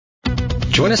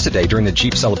Join us today during the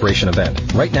Jeep Celebration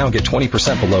event. Right now, get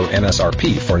 20% below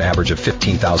MSRP for an average of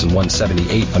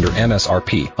 $15,178 under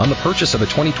MSRP on the purchase of a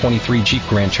 2023 Jeep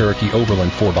Grand Cherokee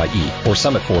Overland 4xE or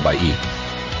Summit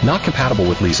 4xE. Not compatible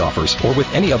with lease offers or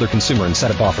with any other consumer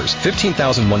incentive offers.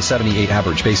 $15,178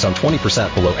 average based on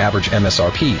 20% below average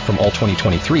MSRP from all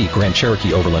 2023 Grand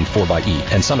Cherokee Overland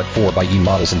 4xE and Summit 4xE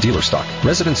models in dealer stock.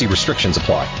 Residency restrictions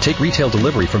apply. Take retail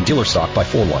delivery from dealer stock by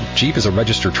 4/1. Jeep is a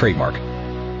registered trademark.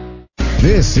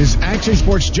 This is Action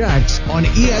Sports Jax on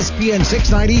ESPN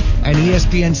 690 and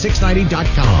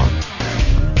ESPN690.com.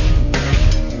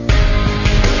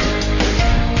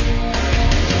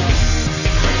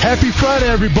 Happy Friday,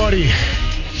 everybody,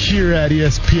 here at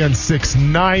ESPN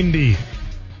 690.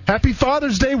 Happy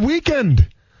Father's Day weekend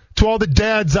to all the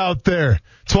dads out there,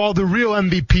 to all the real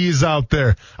MVPs out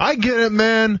there. I get it,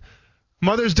 man.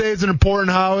 Mother's Day is an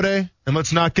important holiday, and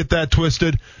let's not get that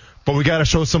twisted, but we got to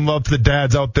show some love to the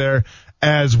dads out there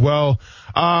as well.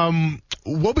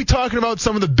 We'll be talking about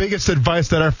some of the biggest advice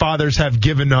that our fathers have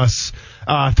given us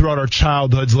throughout our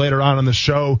childhoods later on in the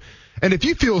show. And if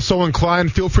you feel so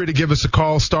inclined, feel free to give us a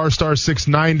call, star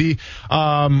 690,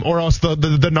 or else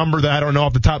the number that I don't know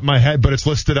off the top of my head, but it's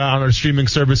listed on our streaming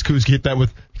service. Kuz, can you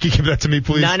give that to me,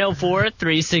 please?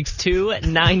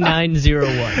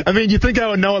 904-362-9901. I mean, you think I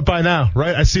would know it by now,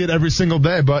 right? I see it every single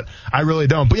day, but I really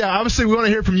don't. But yeah, obviously we want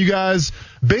to hear from you guys.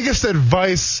 Biggest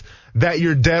advice that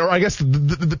your dad, or I guess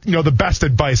the best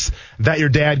advice that your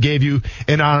dad gave you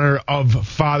in honor of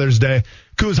Father's Day.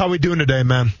 Kuz, how we doing today,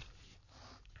 man?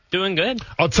 Doing good.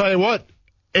 I'll tell you what,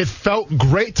 it felt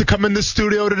great to come in the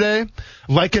studio today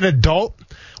like an adult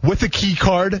with a key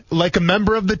card, like a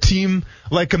member of the team,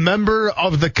 like a member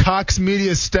of the Cox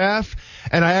Media staff,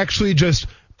 and I actually just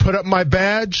put up my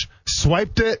badge,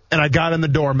 swiped it, and I got in the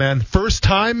door, man. First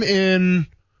time in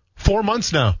 4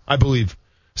 months now, I believe.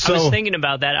 So, I was thinking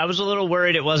about that. I was a little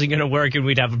worried it wasn't going to work and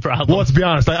we'd have a problem. Well, let's be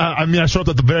honest. I showed up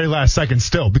at the very last second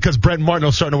still because Brett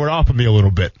Martinell's starting to wear off of me a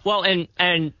little bit. Well,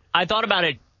 and I thought about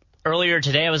it earlier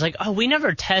today. I was like, we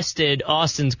never tested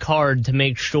Austen's card to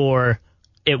make sure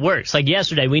it works. Like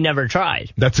yesterday, we never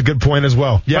tried. That's a good point as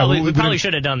well. Yeah, we probably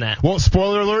should have done that. Well,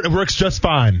 spoiler alert, it works just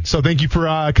fine. So thank you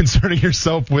for concerning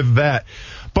yourself with that.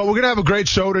 But we're going to have a great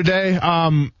show today. A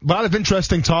lot of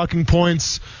interesting talking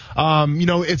points.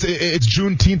 It's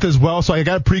Juneteenth as well, so I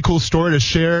got a pretty cool story to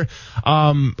share.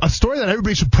 A story that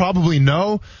everybody should probably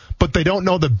know, but they don't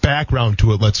know the background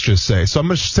to it, let's just say. So I'm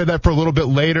going to say that for a little bit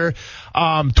later.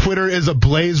 Twitter is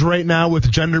ablaze right now with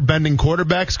gender-bending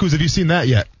quarterbacks. Kuz, have you seen that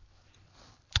yet?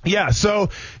 Yeah, so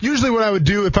usually what I would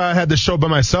do if I had the show by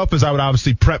myself is I would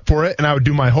obviously prep for it, and I would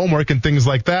do my homework and things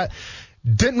like that.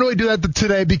 Didn't really do that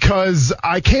today because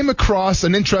I came across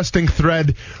an interesting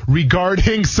thread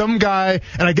regarding some guy,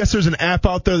 and I guess there's an app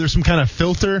out there, there's some kind of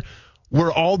filter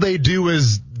where all they do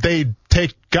is they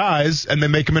take guys and they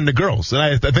make them into girls. And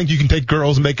I think you can take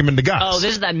girls and make them into guys. Oh,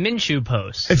 this is that Minshew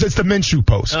post. It's the Minshew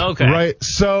post. Okay. Right?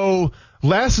 So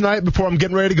last night before I'm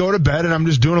getting ready to go to bed and I'm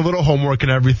just doing a little homework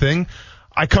and everything,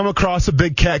 I come across a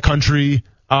Big Cat Country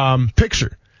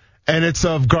picture. And it's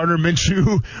of Gardner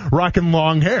Minshew rocking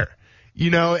long hair.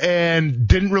 And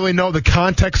didn't really know the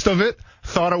context of it.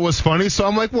 Thought it was funny. So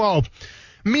I'm like, well,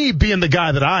 me being the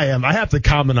guy that I am, I have to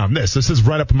comment on this. This is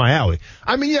right up my alley.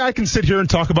 I mean, yeah, I can sit here and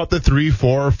talk about the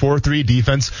 3-4, 4-3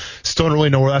 defense. Still don't really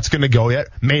know where that's going to go yet.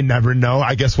 May never know.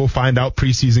 I guess we'll find out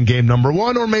preseason game number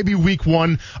 1 or maybe week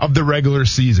 1 of the regular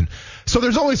season. So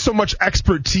there's only so much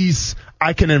expertise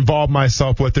I can involve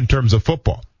myself with in terms of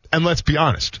football. And let's be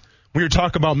honest. When you're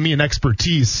talking about me and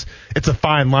expertise, it's a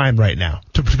fine line right now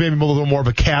to maybe a little more of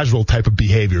a casual type of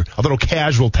behavior, a little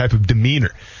casual type of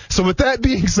demeanor. So with that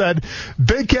being said,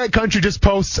 Big Cat Country just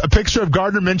posts a picture of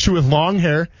Gardner Minshew with long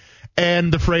hair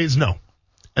and the phrase no.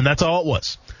 And that's all it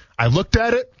was. I looked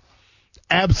at it,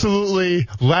 absolutely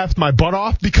laughed my butt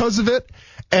off because of it.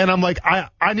 And I'm like,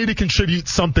 I need to contribute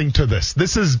something to this.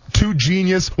 This is too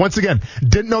genius. Once again,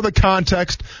 didn't know the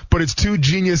context, but it's too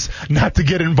genius not to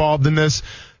get involved in this.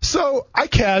 So I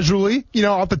casually,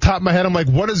 off the top of my head, I'm like,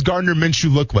 what does Gardner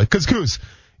Minshew look like? Because, Kuz,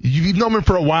 you've known him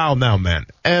for a while now, man.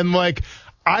 And,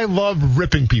 I love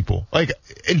ripping people,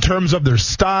 in terms of their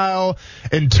style,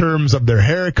 in terms of their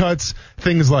haircuts,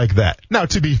 things like that. Now,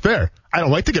 to be fair, I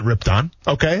don't like to get ripped on,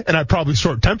 okay? And I'm probably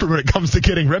short-tempered when it comes to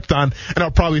getting ripped on, and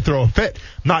I'll probably throw a fit.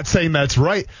 Not saying that's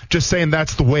right, just saying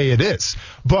that's the way it is.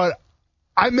 But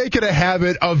I make it a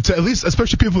habit of, to at least,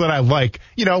 especially people that I like,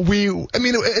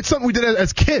 it's something we did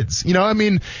as kids.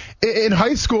 In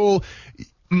high school,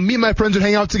 me and my friends would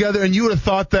hang out together, and you would have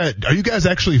thought that, are you guys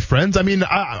actually friends? I mean,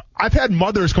 I've had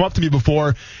mothers come up to me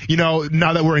before, now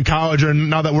that we're in college or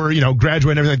now that we're,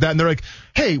 graduating and everything like that, and they're like,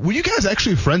 hey, were you guys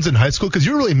actually friends in high school? Because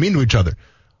you're really mean to each other.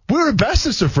 We were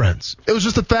bestest of friends. It was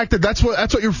just the fact that that's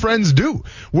what your friends do,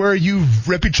 where you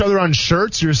rip each other on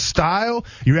shirts, your style,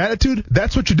 your attitude.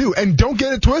 That's what you do. And don't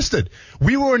get it twisted.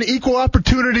 We were an equal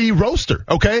opportunity roaster,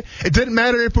 okay? It didn't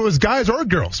matter if it was guys or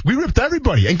girls. We ripped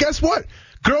everybody. And guess what?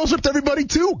 Girls ripped everybody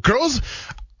too. Girls,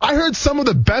 I heard some of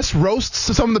the best roasts,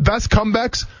 some of the best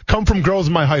comebacks come from girls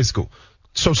in my high school.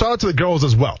 So shout out to the girls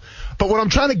as well. But what I'm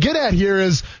trying to get at here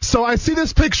is, so I see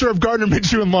this picture of Gardner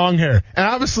Minshew in long hair, and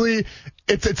obviously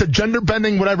it's a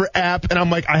gender-bending whatever app, and I'm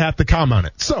like, I have to comment on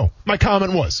it. So my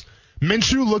comment was,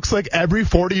 Minshew looks like every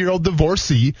 40-year-old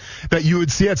divorcee that you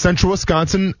would see at Central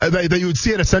Wisconsin, that you would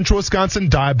see at a Central Wisconsin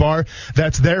dive bar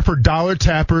that's there for dollar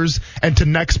tappers, and to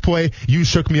next play, you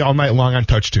shook me all night long on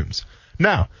touch tunes.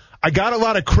 Now, I got a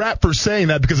lot of crap for saying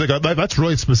that because that's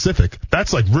really specific.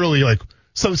 That's like really like.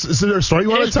 So is there a story you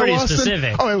want to tell, Austen?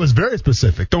 Specific. Oh, it was very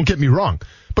specific. Don't get me wrong.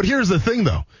 But here's the thing,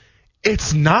 though.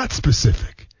 It's not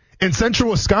specific. In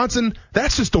Central Wisconsin,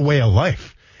 that's just a way of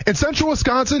life. In Central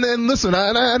Wisconsin, and listen,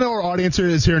 I know our audience here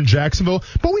is here in Jacksonville,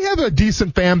 but we have a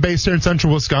decent fan base here in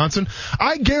Central Wisconsin.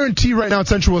 I guarantee right now in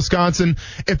Central Wisconsin,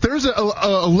 if there's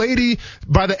a lady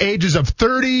by the ages of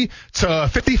 30 to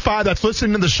 55 that's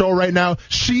listening to the show right now,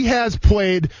 she has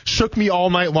played Shook Me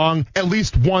All Night Long at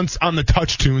least once on the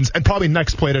touch tunes and probably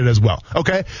next played it as well,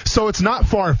 okay? So it's not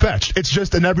far-fetched. It's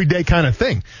just an everyday kind of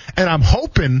thing. And I'm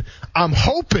hoping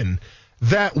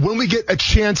that when we get a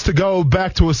chance to go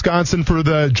back to Wisconsin for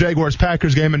the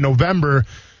Jaguars-Packers game in November,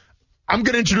 I'm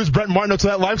going to introduce Brett Martineau to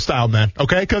that lifestyle, man,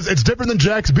 okay? Because it's different than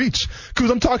Jack's Beach. Because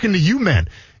I'm talking to you, man.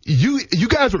 You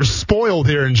guys were spoiled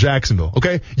here in Jacksonville,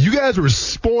 okay? You guys were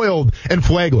spoiled in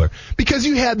Flagler because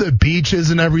you had the beaches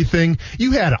and everything.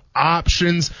 You had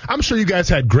options. I'm sure you guys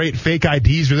had great fake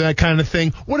IDs or that kind of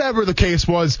thing. Whatever the case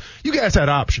was, you guys had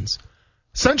options.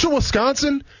 Central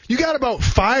Wisconsin, you got about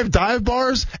 5 dive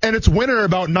bars, and it's winter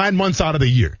about 9 months out of the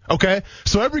year, okay?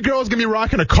 So every girl is going to be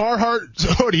rocking a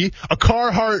Carhartt hoodie, a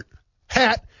Carhartt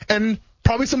hat, and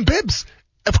probably some bibs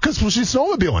because she's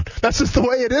snowmobiling. That's just the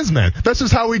way it is, man. That's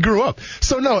just how we grew up.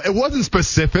 So, no, it wasn't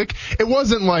specific. It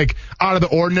wasn't, like, out of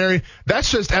the ordinary.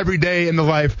 That's just every day in the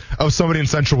life of somebody in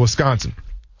Central Wisconsin.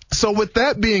 So with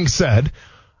that being said,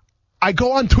 I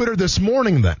go on Twitter this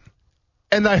morning then.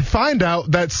 And I find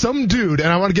out that some dude, and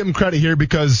I want to give him credit here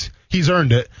because he's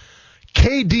earned it,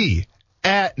 KD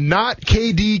at not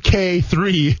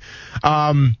KDK3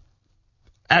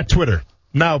 at Twitter.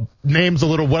 Now, name's a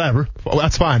little whatever. Well,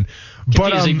 that's fine.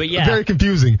 Confusing, but yeah. Very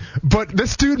confusing. But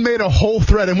this dude made a whole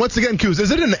thread. And once again, Kuz,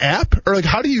 is it an app? Or, like,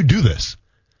 how do you do this?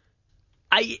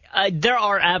 There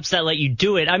are apps that let you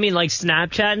do it. I mean, like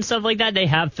Snapchat and stuff like that, they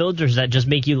have filters that just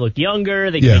make you look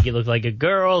younger. They can make you look like a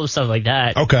girl, stuff like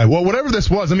that. Okay, well, whatever this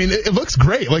was, I mean, it looks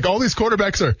great. Like, all these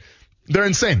quarterbacks they're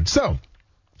insane. So,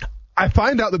 I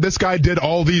find out that this guy did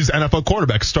all these NFL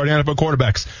quarterbacks, starting NFL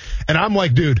quarterbacks. And I'm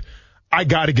like, dude, I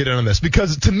got to get in on this.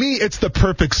 Because to me, it's the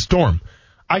perfect storm.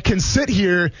 I can sit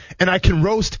here and I can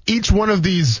roast each one of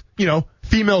these,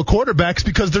 female quarterbacks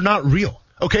because they're not real.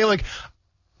 Okay, like,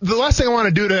 the last thing I want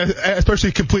to do to,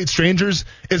 especially complete strangers,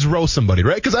 is roast somebody,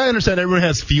 right? Because I understand everyone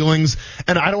has feelings,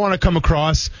 and I don't want to come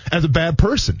across as a bad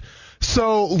person.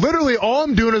 So literally all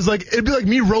I'm doing is it'd be like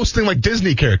me roasting like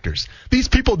Disney characters. These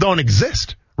people don't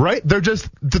exist, right? They're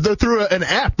through an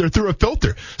app. They're through a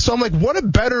filter. So I'm like, what a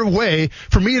better way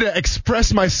for me to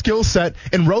express my skill set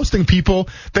in roasting people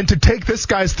than to take this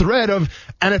guy's thread of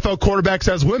NFL quarterbacks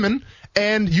as women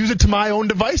and use it to my own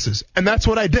devices. And that's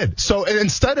what I did. So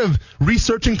instead of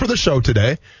researching for the show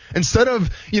today, instead of,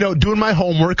 doing my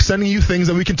homework, sending you things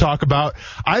that we can talk about,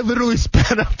 I literally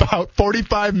spent about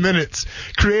 45 minutes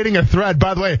creating a thread.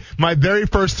 By the way, my very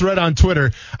first thread on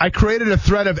Twitter, I created a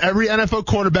thread of every NFL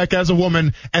quarterback as a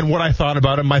woman and what I thought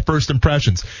about him, my first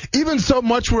impressions. Even so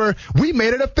much where we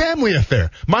made it a family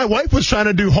affair. My wife was trying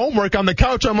to do homework on the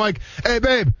couch. I'm like, hey,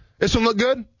 babe, this one look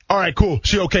good? All right, cool.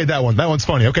 She okayed that one. That one's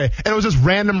funny, okay? And it was just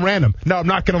random. No, I'm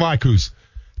not going to lie, Kuz.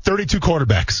 32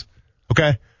 quarterbacks,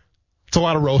 okay? It's a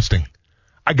lot of roasting.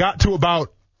 I got to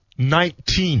about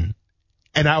 19,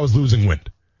 and I was losing wind,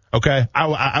 okay? I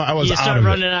was out of it. You started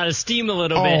running out of steam a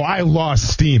little bit. Oh, I lost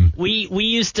steam. We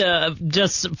used to,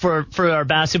 just for our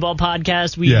basketball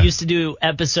podcast, we used to do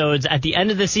episodes at the end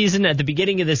of the season, at the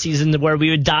beginning of the season, where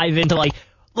we would dive into,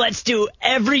 let's do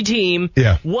every team,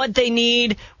 what they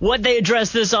need, what they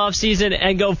address this offseason,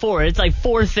 and go forward. It's like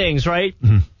 4 things, right?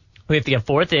 Mm-hmm. We have to get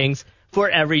 4 things for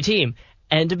every team.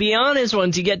 And to be honest,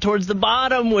 once you get towards the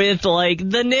bottom with, like,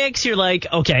 the Knicks, you're like,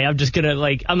 okay, I'm just going to,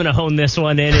 like, I'm going to hone this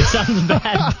one in. It sounds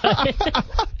bad, but...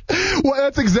 Well,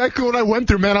 that's exactly what I went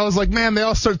through, man. I was like, man, they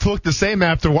all start to look the same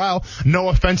after a while. No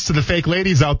offense to the fake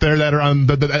ladies out there that are on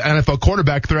the NFL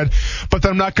quarterback thread. But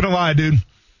I'm not going to lie, dude.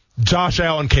 Josh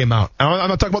Allen came out. I'm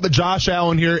not talking about the Josh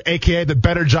Allen here, a.k.a. the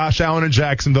better Josh Allen in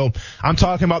Jacksonville. I'm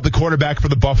talking about the quarterback for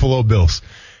the Buffalo Bills.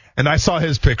 And I saw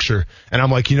his picture, and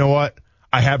I'm like, you know what?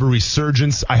 I have a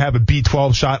resurgence. I have a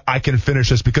B12 shot. I can finish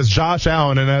this because Josh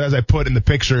Allen, and as I put in the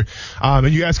picture,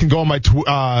 and you guys can go on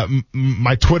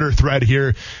my Twitter thread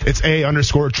here. It's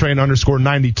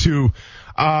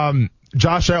A_train_92.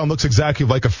 Josh Allen looks exactly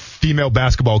like a female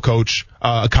basketball coach,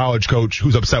 a college coach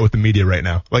who's upset with the media right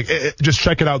now. Like, just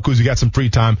check it out because you got some free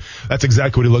time. That's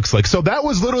exactly what he looks like. So that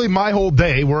was literally my whole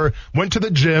day. Went to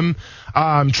the gym,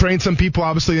 trained some people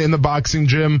obviously in the boxing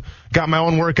gym, got my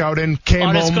own workout in,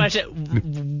 came home.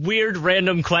 Question, weird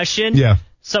random question. Yeah.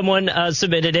 Someone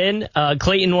submitted in.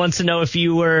 Clayton wants to know if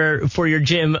you were, for your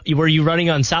gym, were you running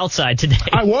on Southside today?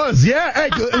 I was, yeah.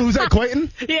 Hey, who's that,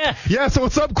 Clayton? Yeah. Yeah, so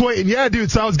what's up, Clayton? Yeah,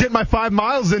 dude, so I was getting my 5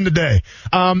 miles in today.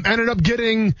 Ended up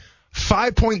getting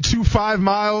 5.25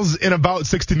 miles in about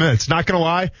 60 minutes. Not going to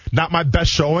lie, not my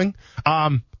best showing.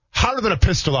 Hotter than a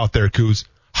pistol out there, Coos.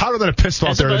 Hotter than a pistol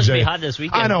out there today. It's supposed to be hot this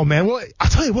weekend. I know, man. Well, I'll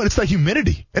tell you what, it's the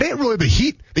humidity. It ain't really the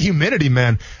heat, the humidity,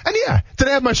 man. And yeah, did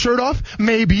I have my shirt off?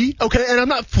 Maybe. Okay, and I'm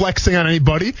not flexing on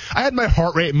anybody. I had my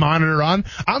heart rate monitor on.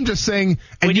 I'm just saying,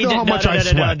 and you know how much I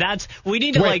sweat. We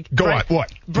need to, Wait, go on.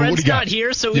 What? Brent's not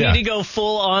here, so we need to go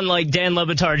full on, like, Dan Le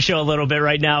Batard show a little bit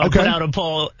right now. Okay. Put out a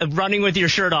poll, running with your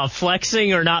shirt off,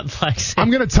 flexing or not flexing? I'm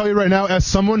going to tell you right now, as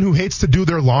someone who hates to do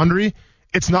their laundry,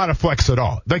 it's not a flex at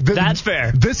all. Like that's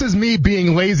fair. This is me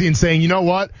being lazy and saying, you know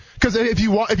what? Because if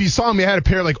you saw me, I had a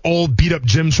pair of like old beat up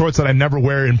gym shorts that I never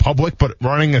wear in public, but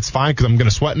running it's fine because I'm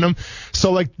gonna sweat in them.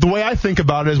 So like the way I think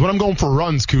about it is when I'm going for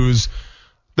runs, Coos,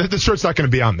 the shirt's not going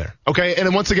to be on there. Okay, and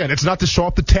then once again, it's not to show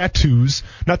off the tattoos,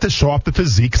 not to show off the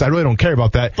physique, because I really don't care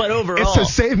about that. But overall, it's to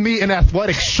save me an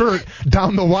athletic shirt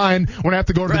down the line when I have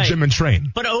to go to the gym and train.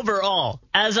 But overall,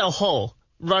 as a whole,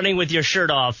 running with your shirt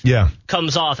off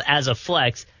comes off as a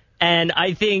flex. And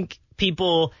I think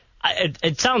people,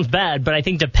 it sounds bad, but I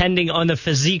think depending on the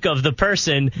physique of the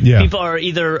person, people are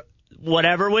either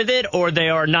whatever with it or they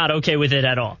are not okay with it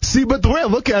at all. See, but the way I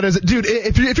look at it is, dude,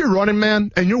 if you're running,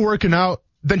 man, and you're working out,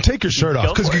 then take your shirt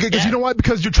off. Because you know why?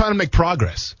 Because you're trying to make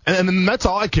progress. And that's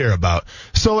all I care about.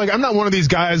 So, like, I'm not one of these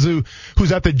guys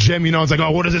who's at the gym, you know, it's like,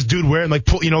 oh, what does this dude wear? And, like,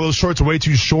 those shorts are way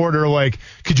too short. Or, like,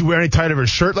 could you wear any tighter of a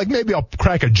shirt? Like, maybe I'll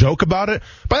crack a joke about it.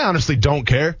 But I honestly don't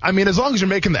care. I mean, as long as you're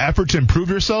making the effort to improve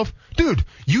yourself, dude,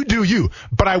 you do you.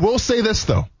 But I will say this,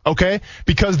 though, okay?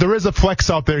 Because there is a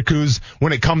flex out there, Coos,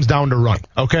 when it comes down to running,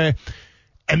 okay?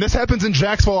 And this happens in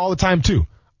Jacksonville all the time, too.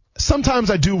 Sometimes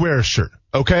I do wear a shirt,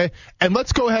 okay? And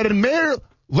let's go ahead and Mayor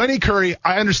Lenny Curry,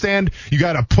 I understand you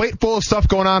got a plate full of stuff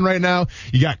going on right now.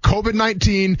 You got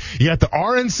COVID-19. You got the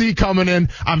RNC coming in.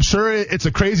 I'm sure it's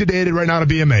a crazy day right now to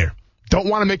be a mayor. Don't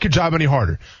want to make your job any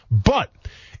harder. But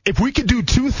if we could do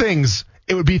two things,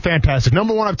 it would be fantastic.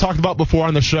 Number one, I've talked about before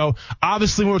on the show.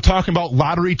 Obviously, when we're talking about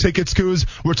lottery tickets, Coos,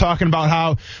 we're talking about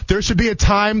how there should be a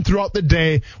time throughout the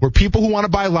day where people who want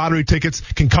to buy lottery tickets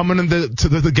can come in to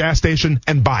the gas station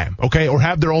and buy them, okay, or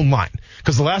have their own line.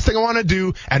 Because the last thing I want to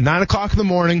do at 9 o'clock in the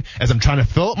morning as I'm trying to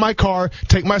fill up my car,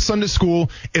 take my son to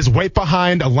school, is wait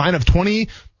behind a line of 20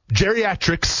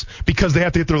 geriatrics because they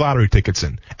have to get their lottery tickets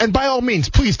in. And by all means,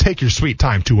 please take your sweet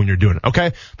time, too, when you're doing it,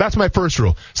 okay? That's my first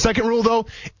rule. Second rule, though,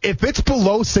 if it's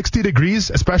below 60 degrees,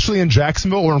 especially in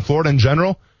Jacksonville or in Florida in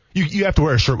general, you have to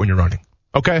wear a shirt when you're running,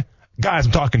 okay? Guys,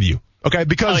 I'm talking to you, okay?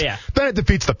 Because then it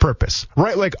defeats the purpose,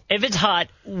 right? Like, if it's hot,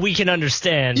 we can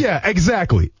understand. Yeah,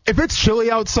 exactly. If it's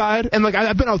chilly outside, and like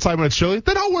I've been outside when it's chilly,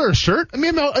 then I'll wear a shirt. I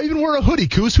mean, I'll even wear a hoodie,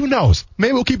 Coos. Who knows?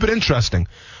 Maybe we'll keep it interesting.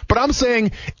 But I'm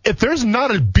saying, if there's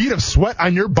not a bead of sweat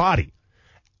on your body,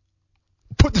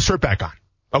 put the shirt back on,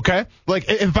 okay? Like,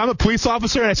 if I'm a police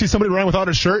officer and I see somebody running without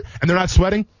a shirt and they're not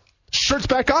sweating, shirt's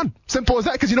back on. Simple as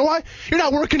that. Because you know why? You're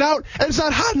not working out and it's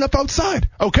not hot enough outside,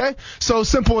 okay? So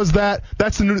simple as that.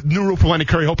 That's the new rule for Lenny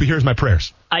Curry. Hope he hears my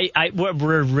prayers.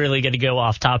 We're really going to go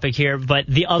off topic here, but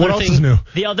the other what else is new?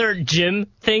 The other gym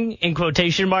thing, in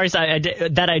quotation marks,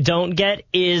 that I don't get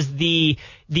is the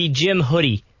gym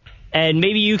hoodie. And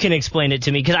maybe you can explain it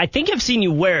to me, because I think I've seen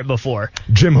you wear it before.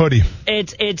 Gym hoodie.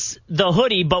 It's the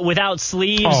hoodie, but without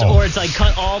sleeves, or it's like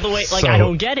cut all the way. Like, I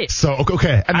don't get it. So,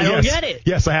 okay. I don't get it.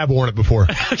 Yes, I have worn it before.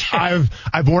 Okay.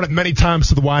 I've worn it many times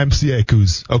to the YMCA,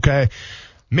 Coos, okay?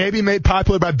 maybe made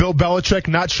popular by Bill Belichick.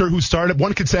 Not sure who started.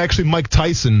 One could say actually Mike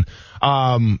Tyson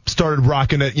started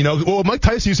rocking it. Well, Mike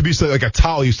Tyson used to be like a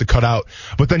towel he used to cut out,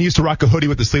 but then he used to rock a hoodie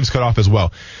with the sleeves cut off as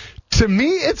well. To me,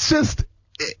 it's just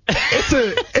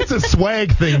it's a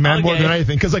swag thing, man, more than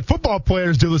anything. Because like football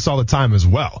players do this all the time as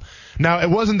well. Now, it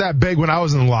wasn't that big when I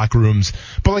was in the locker rooms,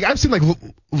 but like I've seen like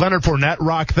Leonard Fournette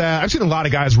rock that. I've seen a lot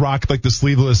of guys rock like the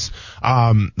sleeveless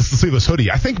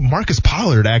hoodie. I think Marcus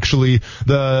Pollard, actually,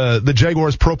 the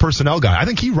Jaguars pro personnel guy, I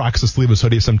think he rocks the sleeveless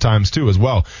hoodie sometimes too as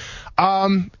well.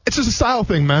 It's just a style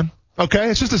thing, man. Okay,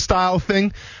 it's just a style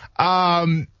thing.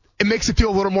 It makes you feel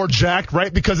a little more jacked,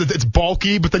 right? Because it's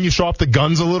bulky, but then you show off the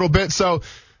guns a little bit. So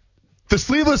the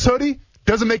sleeveless hoodie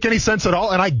doesn't make any sense at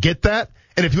all, and I get that.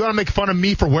 And if you want to make fun of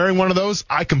me for wearing one of those,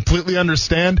 I completely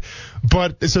understand.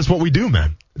 But it's just what we do,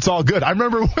 man. It's all good. I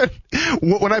remember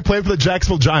when I played for the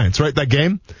Jacksonville Giants, right, that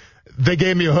game, they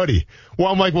gave me a hoodie. Well,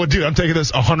 I'm like, well, dude, I'm taking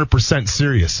this 100%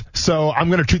 serious. So I'm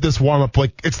going to treat this warm-up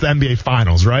like it's the NBA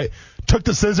Finals, right? Took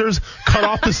the scissors, cut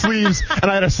off the sleeves, and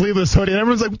I had a sleeveless hoodie. And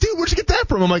everyone's like, dude, where'd you get that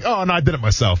from? I'm like, oh, no, I did it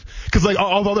myself. Because like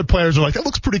all the other players are like, that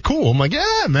looks pretty cool. I'm like,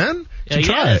 yeah, man. You should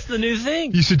try it. That's the new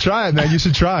thing. You should try it, man. You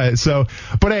should try it. So,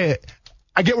 but hey,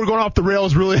 I get we're going off the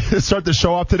rails really to start the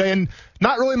show off today, and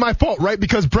not really my fault, right?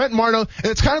 Because Brent Marno, and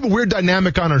it's kind of a weird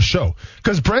dynamic on our show,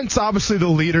 because Brent's obviously the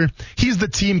leader. He's the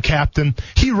team captain.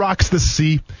 He rocks the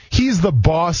C. He's the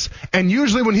boss, and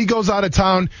usually when he goes out of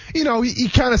town, he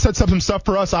kind of sets up some stuff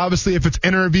for us, obviously, if it's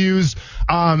interviews,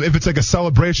 if it's like a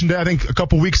celebration day. I think a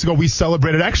couple weeks ago we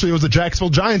celebrated, actually it was the Jacksonville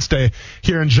Giants Day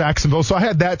here in Jacksonville, so I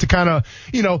had that to kind of,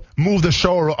 move the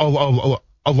show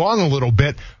along a little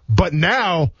bit. But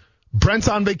now Brent's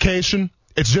on vacation.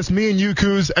 It's just me and you,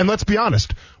 Kuz. And let's be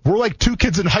honest, we're like two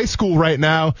kids in high school right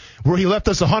now where he left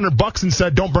us $100 and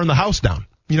said, don't burn the house down,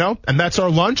 and that's our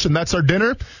lunch and that's our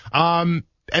dinner. And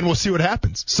we'll see what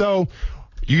happens. So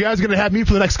you guys are going to have me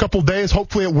for the next couple of days.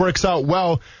 Hopefully it works out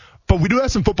well. But we do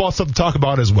have some football stuff to talk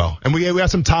about as well. And we have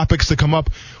some topics to come up.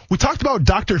 We talked about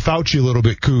Dr. Fauci a little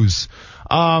bit, Kuz.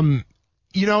 And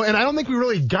I don't think we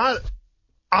really got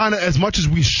on as much as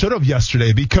we should have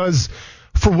yesterday, because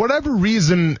for whatever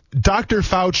reason, Dr.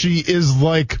 Fauci is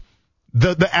like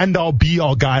the end-all,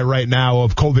 be-all guy right now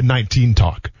of COVID-19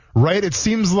 talk, right? It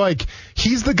seems like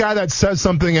he's the guy that says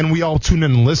something and we all tune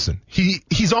in and listen.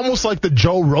 He's almost like the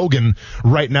Joe Rogan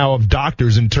right now of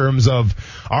doctors in terms of,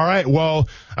 all right, well,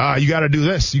 you got to do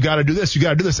this, you got to do this, you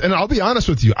got to do this. And I'll be honest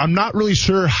with you, I'm not really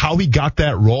sure how he got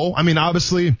that role. I mean,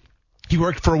 obviously, he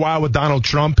worked for a while with Donald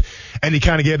Trump, and he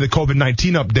kind of gave the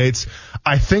COVID-19 updates.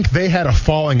 I think they had a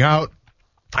falling out.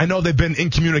 I know they've been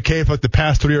incommunicated for like the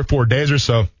past 3 or 4 days or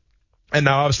so. And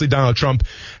now obviously Donald Trump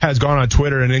has gone on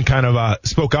Twitter and then kind of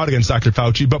spoke out against Dr.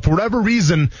 Fauci. But for whatever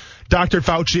reason, Dr.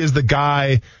 Fauci is the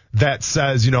guy that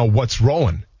says, what's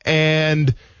rolling.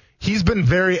 And he's been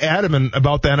very adamant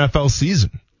about the NFL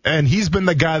season. And he's been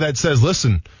the guy that says,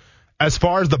 listen, as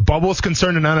far as the bubble is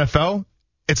concerned in NFL,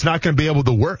 it's not going to be able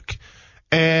to work.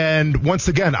 And once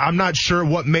again, I'm not sure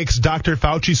what makes Dr.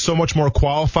 Fauci so much more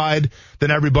qualified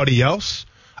than everybody else.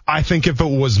 I think if it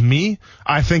was me,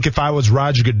 I think if I was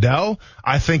Roger Goodell,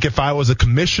 I think if I was a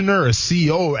commissioner, a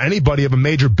CEO, or anybody of a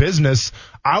major business,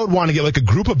 I would want to get like a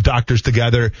group of doctors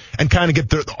together and kind of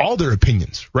get all their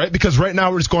opinions, right? Because right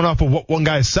now we're just going off of what one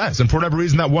guy says. And for whatever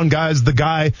reason, that one guy is the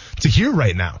guy to hear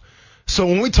right now. So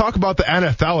when we talk about the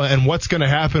NFL and what's going to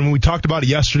happen, we talked about it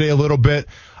yesterday a little bit.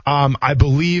 I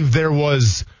believe there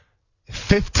was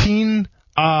 15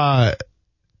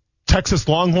 Texas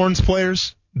Longhorns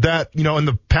players that, in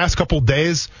the past couple of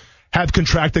days have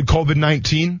contracted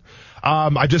COVID-19.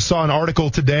 I just saw an article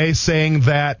today saying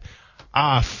that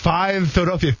 5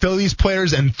 Philadelphia Phillies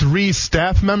players and 3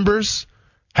 staff members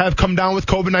have come down with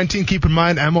COVID-19. Keep in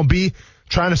mind, MLB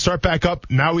trying to start back up.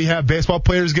 Now we have baseball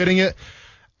players getting it.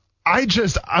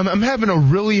 I'm having a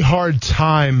really hard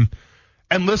time.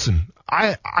 And listen,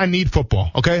 I need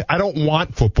football, okay? I don't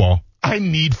want football. I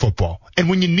need football. And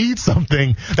when you need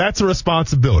something, that's a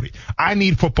responsibility. I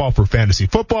need football for fantasy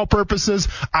football purposes.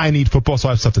 I need football so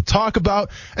I have stuff to talk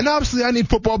about. And obviously I need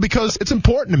football because it's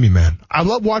important to me, man. I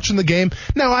love watching the game.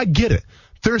 Now, I get it.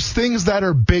 There's things that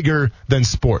are bigger than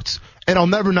sports. And I'll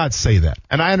never not say that.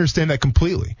 And I understand that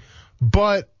completely.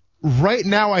 But right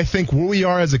now, I think where we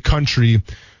are as a country,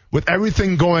 with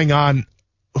everything going on,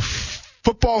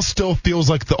 football still feels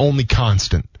like the only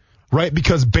constant. Right?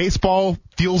 Because baseball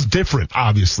feels different,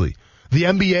 obviously. The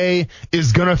NBA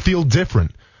is going to feel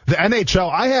different. The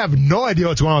NHL, I have no idea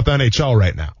what's going on with the NHL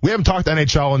right now. We haven't talked to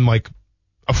NHL in like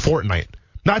a fortnight.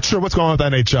 Not sure what's going on with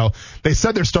the NHL. They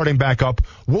said they're starting back up.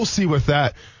 We'll see with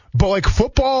that. But like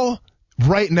football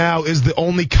right now is the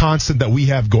only constant that we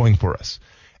have going for us.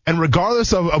 And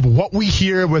regardless of what we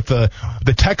hear with the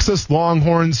Texas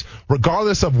Longhorns,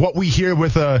 regardless of what we hear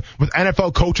with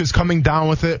NFL coaches coming down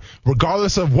with it,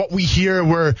 regardless of what we hear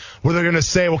where they're going to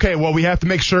say, okay, well, we have to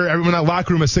make sure everyone in that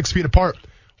locker room is 6 feet apart.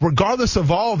 Regardless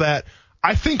of all that,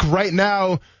 I think right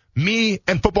now, me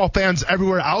and football fans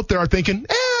everywhere out there are thinking,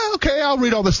 okay, I'll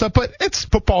read all this stuff, but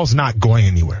football's not going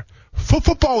anywhere.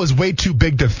 Football is way too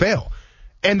big to fail.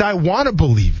 And I want to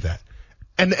believe that.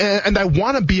 And I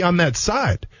want to be on that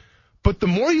side. But the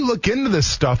more you look into this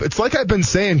stuff, it's like I've been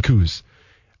saying, Kuz,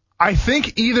 I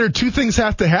think either two things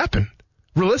have to happen,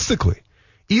 realistically.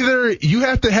 Either you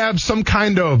have to have some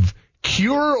kind of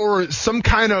cure or some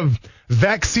kind of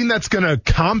vaccine that's going to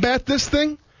combat this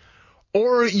thing,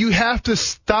 or you have to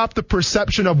stop the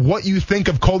perception of what you think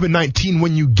of COVID-19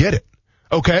 when you get it,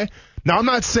 okay? Now, I'm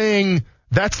not saying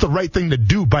that's the right thing to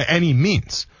do by any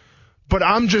means, but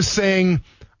I'm just saying,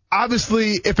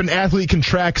 obviously, if an athlete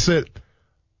contracts it,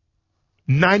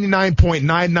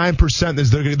 99.99%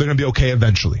 is they're going to be okay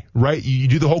eventually, right? You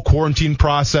do the whole quarantine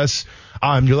process,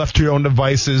 you're left to your own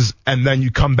devices, and then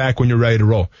you come back when you're ready to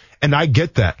roll. And I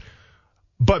get that.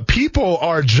 But people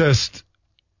are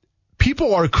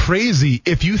crazy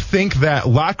if you think that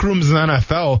locker rooms in the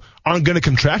NFL aren't going to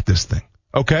contract this thing,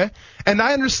 okay? And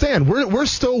I understand. We're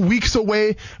still weeks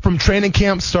away from training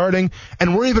camp starting,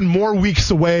 and we're even more weeks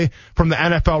away from the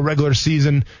NFL regular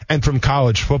season and from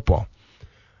college football.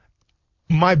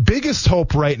 My biggest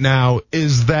hope right now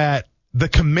is that the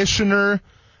commissioner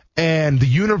and the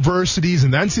universities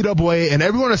and the NCAA and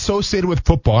everyone associated with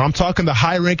football, and I'm talking the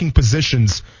high-ranking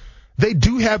positions, they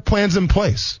do have plans in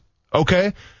place,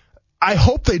 okay? I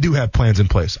hope they do have plans in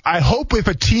place. I hope if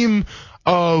a team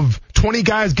of 20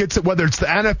 guys gets it, whether it's the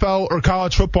NFL or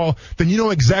college football, then you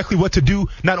know exactly what to do,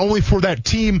 not only for that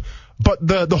team, but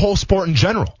the whole sport in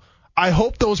general. I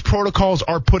hope those protocols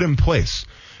are put in place.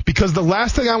 Because the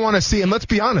last thing I want to see, and let's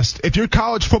be honest, if you're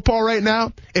college football right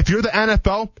now, if you're the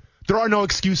NFL, there are no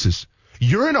excuses.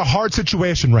 You're in a hard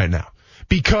situation right now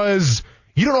because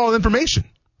you don't know all the information.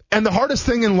 And the hardest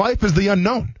thing in life is the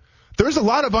unknown. There's a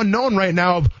lot of unknown right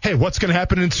now of, hey, what's going to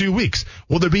happen in 2 weeks?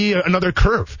 Will there be another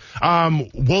curve?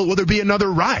 Will there be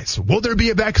another rise? Will there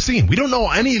be a vaccine? We don't know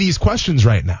any of these questions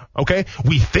right now, okay?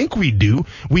 We think we do.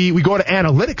 We go to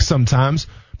analytics sometimes,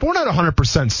 but we're not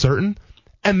 100% certain,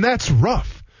 and that's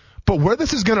rough. But where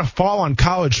this is going to fall on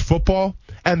college football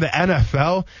and the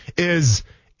NFL is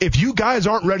if you guys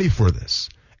aren't ready for this,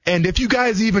 and if you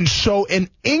guys even show an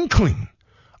inkling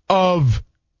of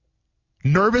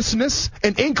nervousness,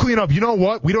 an inkling of, you know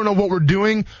what, we don't know what we're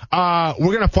doing, we're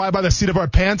going to fly by the seat of our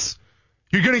pants,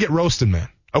 you're going to get roasted, man,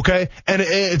 okay? And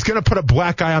it's going to put a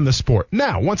black eye on the sport.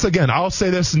 Now, once again, I'll say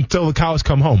this until the cows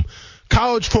come home.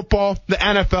 College football, the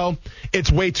NFL,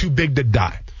 it's way too big to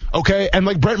die. Okay, and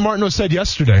like Brent Martineau said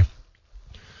yesterday,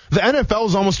 the NFL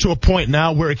is almost to a point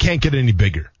now where it can't get any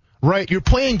bigger, right? You're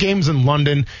playing games in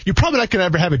London. You're probably not going to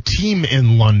ever have a team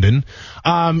in London.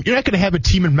 You're not going to have a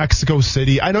team in Mexico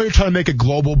City. I know you're trying to make it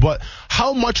global, but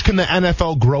how much can the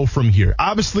NFL grow from here?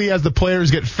 Obviously, as the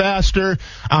players get faster,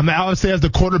 obviously as the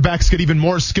quarterbacks get even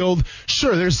more skilled,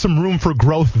 sure, there's some room for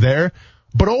growth there.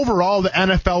 But overall, the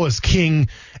NFL is king,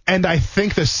 and I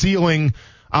think the ceiling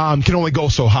can only go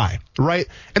so high, right?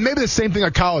 And maybe the same thing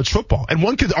at college football. And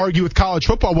one could argue with college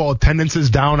football, well, attendance is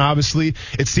down, obviously.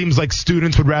 It seems like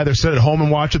students would rather sit at home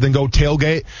and watch it than go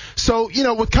tailgate. So, you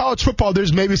know, with college football,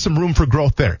 there's maybe some room for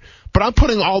growth there. But I'm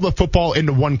putting all the football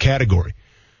into one category.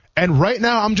 And right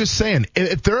now, I'm just saying,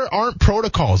 if there aren't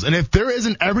protocols and if there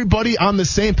isn't everybody on the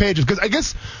same page, because I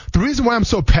guess the reason why I'm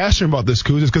so passionate about this,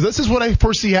 Kuz, is because this is what I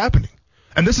foresee happening.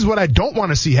 And this is what I don't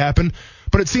want to see happen,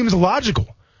 but it seems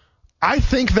logical. I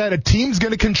think that a team's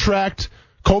going to contract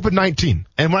COVID-19.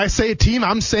 And when I say a team,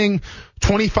 I'm saying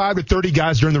 25 to 30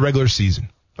 guys during the regular season.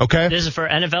 Okay? This is for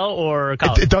NFL or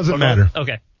college? It doesn't matter.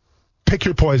 Okay. Pick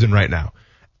your poison right now.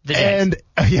 The Jags.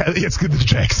 And, yeah, it's good. The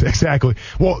Jags, exactly.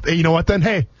 Well, you know what then?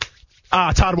 Hey,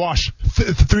 Todd Wash,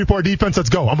 3-4 defense, let's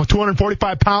go. I'm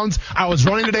 245 pounds. I was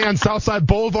running today on Southside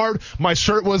Boulevard. My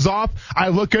shirt was off. I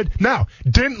look good. Now,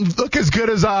 didn't look as good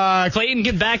as Clayton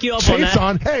can back you up Chase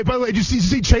on that. Hey, by the way, did you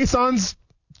see Chase on's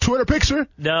Twitter picture?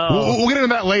 No. We'll get into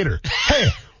that later. Hey,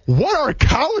 what are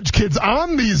college kids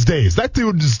on these days? That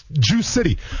dude is Juice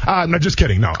City. No, just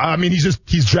kidding. No, I mean, he's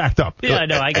jacked up. Yeah, I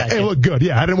know. I got you. It looked good.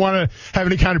 Yeah, I didn't want to have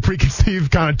any kind of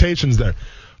preconceived connotations there.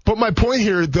 But my point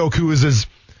here, though, Kuz, is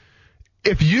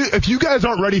if you guys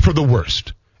aren't ready for the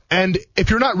worst, and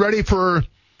if you're not ready for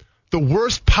the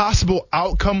worst possible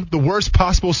outcome, the worst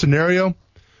possible scenario,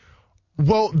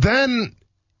 well, then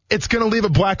it's going to leave a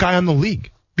black eye on the league.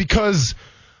 Because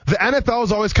the NFL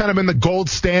has always kind of been the gold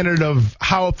standard of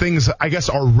how things, I guess,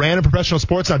 are ran in professional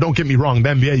sports. Now, don't get me wrong. The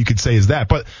NBA, you could say, is that.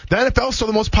 But the NFL is still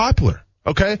the most popular,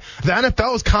 okay? The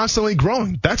NFL is constantly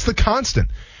growing. That's the constant.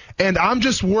 And I'm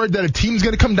just worried that a team's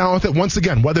going to come down with it once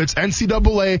again, whether it's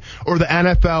NCAA or the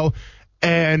NFL,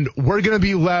 and we're going to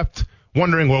be left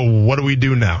wondering, well, what do we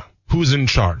do now? Who's in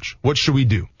charge? What should we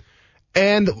do?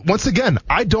 And once again,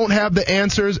 I don't have the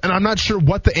answers, and I'm not sure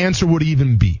what the answer would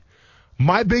even be.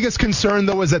 My biggest concern,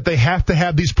 though, is that they have to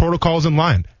have these protocols in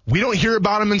line. We don't hear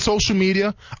about them in social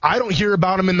media. I don't hear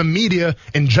about them in the media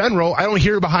in general. I don't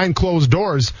hear behind closed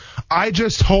doors. I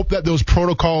just hope that those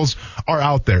protocols are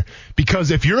out there.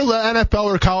 Because if you're the NFL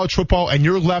or college football and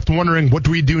you're left wondering, what do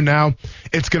we do now?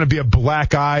 It's going to be a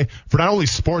black eye for not only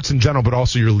sports in general, but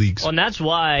also your leagues. Well, and that's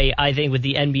why I think with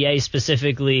the NBA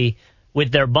specifically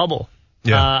with their bubble,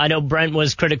 I know Brent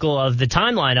was critical of the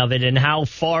timeline of it and how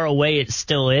far away it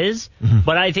still is,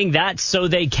 but I think that's so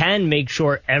they can make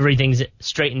sure everything's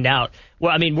straightened out.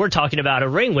 Well, I mean, we're talking about a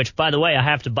ring, which, by the way, I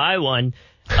have to buy one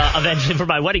eventually for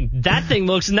my wedding. That thing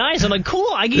looks nice. I'm like, cool,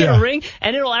 I can get a ring,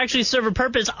 and it'll actually serve a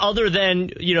purpose other than,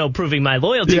 proving my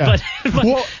loyalty. Yeah.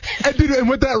 Well, and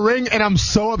with that ring, and I'm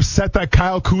so upset that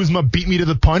Kyle Kuzma beat me to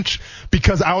the punch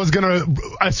because I was going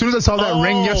to, as soon as I saw that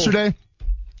ring yesterday,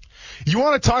 you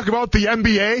want to talk about the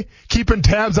NBA keeping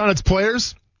tabs on its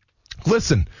players?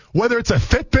 Listen, whether it's a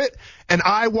Fitbit, an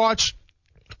iWatch,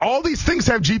 all these things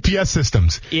have GPS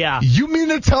systems. Yeah. You mean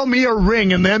to tell me a ring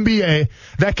in the NBA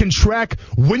that can track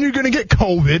when you're going to get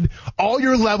COVID, all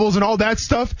your levels and all that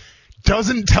stuff,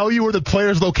 doesn't tell you where the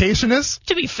player's location is?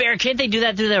 To be fair, can't they do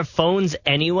that through their phones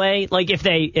anyway? Like if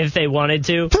they wanted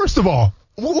to? First of all,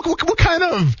 what kind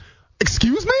of...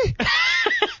 Excuse me?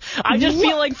 I just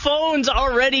feel like phones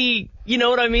already, you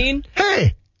know what I mean?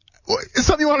 Hey, is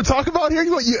something you want to talk about here?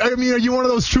 Are you one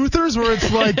of those truthers where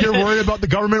it's like you're worried about the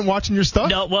government watching your stuff?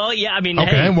 No, well, yeah, I mean,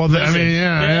 okay, hey, well,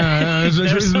 listen,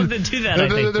 there's something to that, I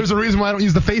think. There's a reason why I don't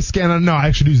use the face scan. No, I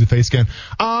actually use the face scan.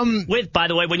 By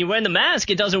the way, when you're wearing the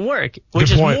mask, it doesn't work, which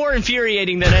is more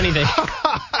infuriating than anything.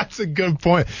 That's a good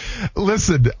point.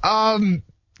 Listen,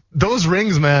 those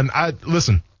rings, man,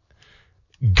 listen.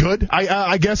 Good.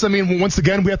 I guess, once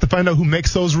again, we have to find out who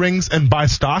makes those rings and buy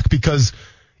stock because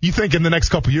you think in the next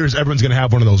couple of years, everyone's going to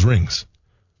have one of those rings.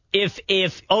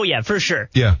 Oh yeah, for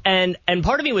sure. Yeah. And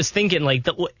part of me was thinking like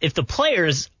if the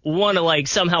players want to like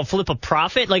somehow flip a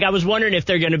profit, like I was wondering if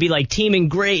they're going to be like team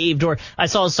engraved, or I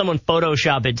saw someone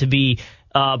Photoshop it to be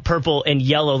purple and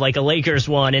yellow, like a Lakers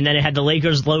one, and then it had the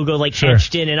Lakers logo like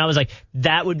etched in, and I was like,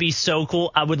 that would be so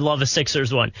cool. I would love a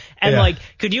Sixers one. And like,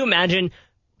 could you imagine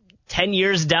 10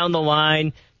 years down the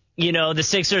line, the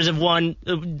Sixers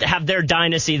have their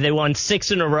dynasty. They won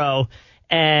 6 in a row.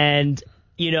 And,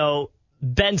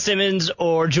 Ben Simmons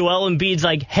or Joel Embiid's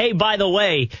like, hey, by the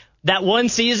way, that one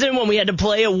season when we had to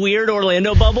play a weird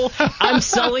Orlando bubble, I'm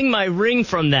selling my ring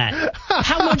from that.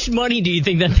 How much money do you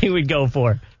think that thing would go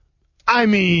for?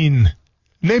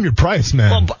 Name your price,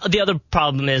 man. Well, the other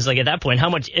problem is, like, at that point, how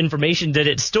much information did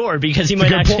it store? Because he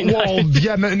might actually not... Well,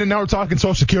 yeah, now we're talking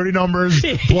social security numbers,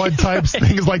 blood types,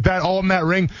 things like that, all in that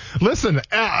ring. Listen,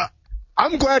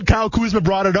 I'm glad Kyle Kuzma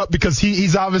brought it up because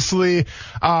he's obviously,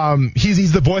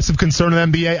 he's the voice of concern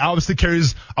in the NBA, obviously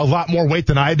carries a lot more weight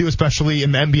than I do, especially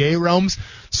in the NBA realms.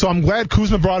 So I'm glad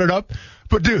Kuzma brought it up.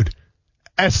 But, dude,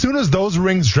 as soon as those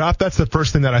rings drop, that's the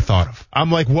first thing that I thought of.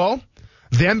 I'm like, well...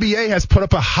 The NBA has put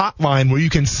up a hotline where you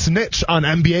can snitch on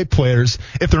NBA players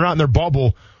if they're not in their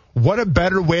bubble. What a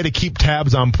better way to keep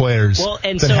tabs on players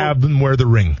than have them wear the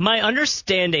ring. My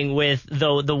understanding with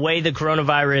the way the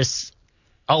coronavirus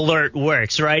alert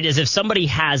works, right, is if somebody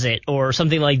has it or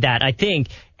something like that, I think,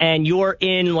 and you're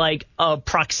in like a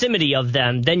proximity of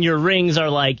them, then your rings are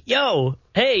like, yo,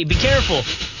 hey, be careful.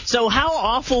 So how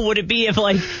awful would it be if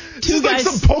like two guys...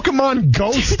 like some Pokemon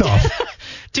Go stuff.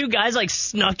 Two guys like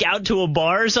snuck out to a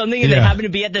bar or something and they happen to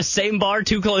be at the same bar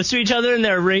too close to each other and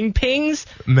their ring pings?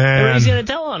 Man. Everybody's going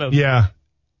to tell on them. Yeah.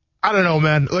 I don't know,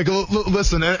 man. Like,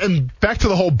 listen, and back to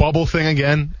the whole bubble thing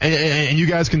again, and you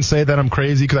guys can say that I'm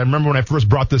crazy because I remember when I first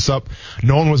brought this up,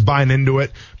 no one was buying into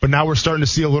it, but now we're starting to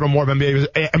see a little more of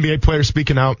NBA players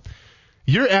speaking out.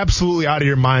 You're absolutely out of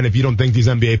your mind if you don't think these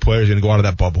NBA players are going to go out of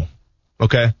that bubble.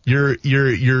 Okay?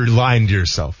 You're lying to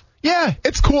yourself. Yeah,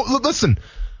 it's cool. Listen,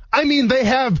 they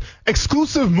have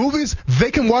exclusive movies. They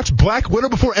can watch Black Widow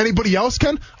before anybody else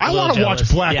can. I want to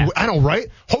watch Black Widow. I know, right?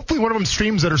 Hopefully one of them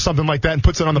streams it or something like that and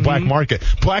puts it on the black market.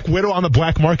 Black Widow on the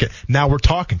black market. Now we're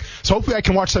talking. So hopefully I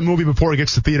can watch that movie before it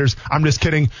gets to theaters. I'm just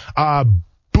kidding.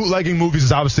 Bootlegging movies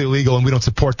is obviously illegal, and we don't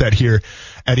support that here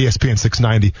at ESPN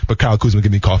 690. But Kyle Kuzma,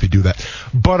 give me a call if you do that.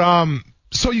 But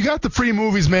So you got the free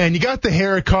movies, man. You got the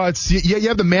haircuts. You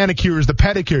have the manicures, the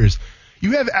pedicures.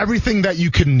 You have everything that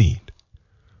you could need.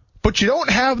 But you don't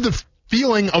have the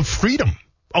feeling of freedom,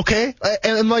 okay?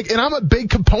 And I'm a big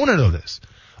component of this.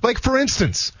 Like, for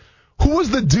instance, who was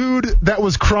the dude that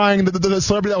was crying, the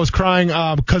celebrity that was crying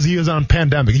because he was on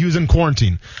pandemic? He was in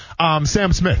quarantine.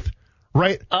 Sam Smith.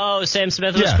 Right? Oh, Sam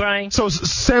Smith was crying? So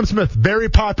Sam Smith, very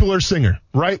popular singer,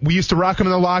 right? We used to rock him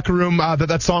in the locker room,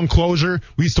 that song Closure.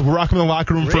 We used to rock him in the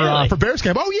locker room for Bears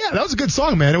camp. Oh, yeah, that was a good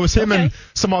song, man. It was him and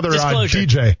some other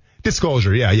DJ.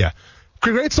 Disclosure, yeah.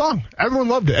 Great song. Everyone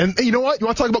loved it. And you know what? You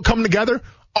want to talk about coming together?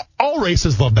 All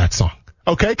races love that song,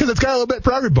 okay? Because it's got a little bit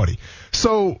for everybody.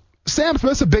 So Sam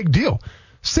Smith's a big deal.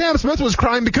 Sam Smith was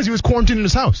crying because he was quarantined in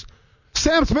his house.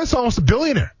 Sam Smith's almost a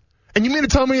billionaire. And you mean to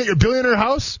tell me at your billionaire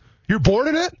house, you're bored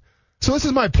in it? So this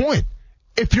is my point.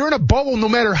 If you're in a bubble, no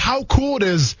matter how cool it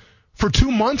is, for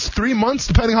 2 months, 3 months,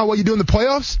 depending on how well you do in the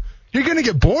playoffs, you're going to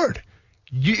get bored.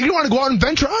 You want to go out and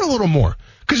venture out a little more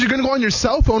because you're going to go on your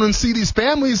cell phone and see these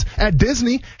families at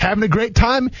Disney having a great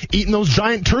time, eating those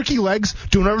giant turkey legs,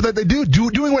 doing whatever that they do,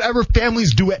 doing whatever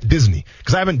families do at Disney,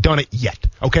 because I haven't done it yet,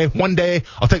 okay? One day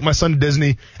I'll take my son to Disney,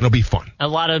 and it'll be fun. A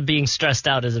lot of being stressed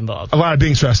out is involved. A lot of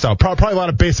being stressed out. Probably a lot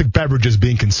of basic beverages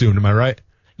being consumed, am I right?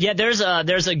 Yeah, there's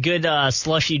a good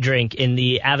slushy drink in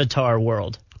the Avatar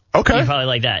world. Okay. You probably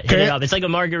like that. Hit it up. It's like a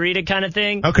margarita kind of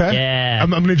thing. Okay. Yeah. I'm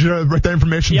going to need you to write that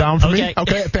information down for me.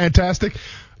 Okay, fantastic.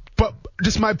 But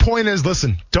just my point is,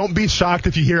 listen, don't be shocked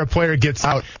if you hear a player gets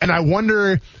out. And I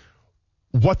wonder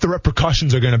what the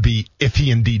repercussions are going to be if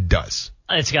he indeed does.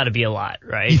 It's got to be a lot,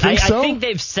 right? You think so? I think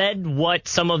they've said what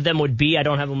some of them would be. I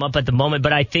don't have them up at the moment,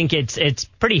 but I think it's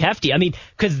pretty hefty. I mean,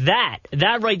 because that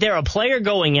right there, a player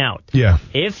going out,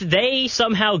 if they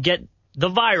somehow get the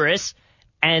virus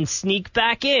and sneak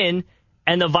back in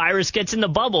and the virus gets in the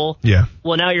bubble,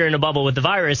 well, now you're in a bubble with the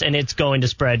virus and it's going to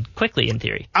spread quickly in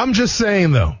theory. I'm just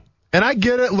saying, though, and I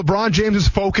get it, LeBron James is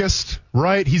focused,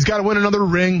 right? He's got to win another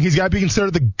ring. He's got to be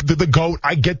considered the GOAT.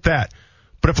 I get that.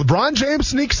 But if LeBron James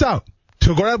sneaks out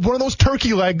to go have one of those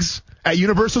turkey legs at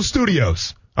Universal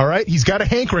Studios, all right? He's got a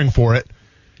hankering for it,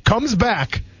 comes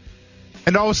back,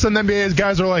 and all of a sudden the NBA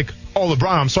guys are like, oh,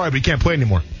 LeBron, I'm sorry, but he can't play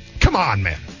anymore. Come on,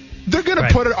 man. They're going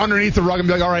to put it underneath the rug and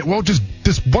be like, all right, well, just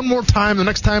one more time. The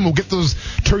next time we'll get those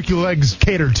turkey legs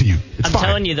catered to you. I'm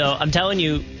telling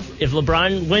you, if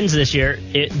LeBron wins this year,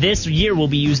 this year will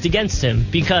be used against him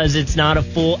because it's not a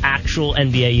full actual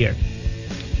NBA year.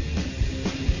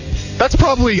 That's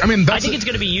probably, I think it's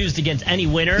going to be used against any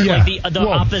winner. Like the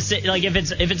opposite, like if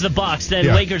it's the Bucks, then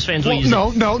Lakers fans will use it.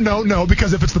 No,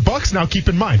 because if it's the Bucks, now keep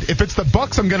in mind, if it's the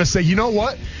Bucks, I'm going to say, you know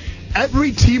what?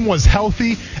 Every team was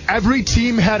healthy. Every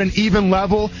team had an even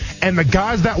level. And the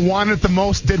guys that wanted it the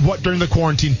most did what during the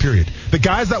quarantine period? The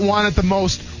guys that wanted it the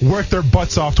most worked their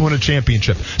butts off to win a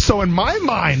championship. So in my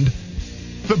mind,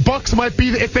 the Bucks might be,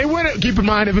 if they win it, keep in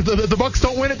mind, if the Bucks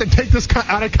don't win it, then take this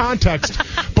out of context.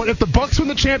 But if the Bucks win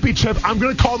the championship, I'm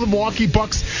going to call the Milwaukee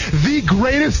Bucks the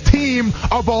greatest team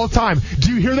of all time.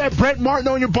 Do you hear that, Brett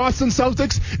Martineau and your Boston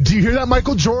Celtics? Do you hear that,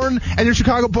 Michael Jordan and your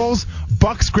Chicago Bulls?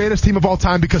 Bucks greatest team of all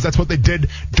time because that's what they did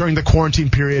during the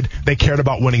quarantine period. They cared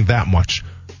about winning that much.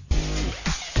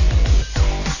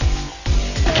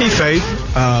 Keep faith.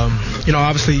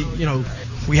 Obviously,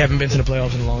 we haven't been to the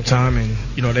playoffs in a long time, and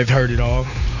they've heard it all.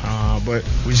 But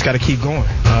we just got to keep going.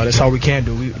 That's all we can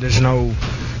do. There's no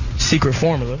secret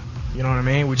formula. You know what I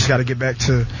mean? We just got to get back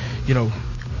to,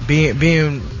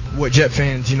 being what Jet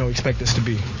fans, expect us to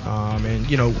be. And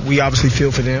we obviously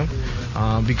feel for them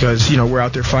because we're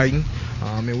out there fighting,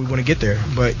 and we want to get there.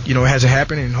 But it hasn't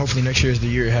happened, and hopefully next year is the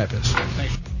year it happens.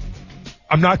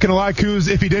 I'm not gonna lie, Kuz.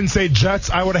 If he didn't say Jets,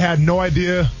 I would have had no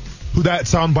idea who that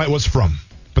soundbite was from.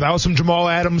 But that was from Jamal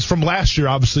Adams from last year,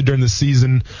 obviously, during the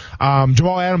season.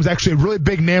 Jamal Adams actually a really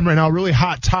big name right now, a really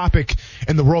hot topic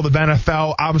in the world of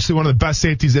NFL. Obviously one of the best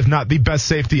safeties, if not the best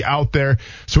safety out there.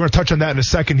 So we're going to touch on that in a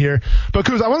second here. But,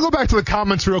 Kuz, I want to go back to the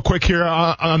comments real quick here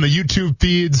on the YouTube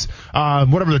feeds,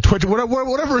 whatever, the Twitch,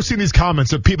 whatever we're seeing these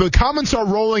comments. The comments are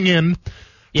rolling in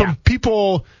from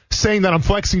people saying that I'm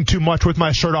flexing too much with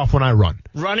my shirt off when I run.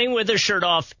 Running with a shirt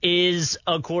off is,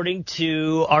 according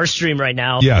to our stream right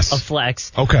now, a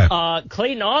flex. Okay.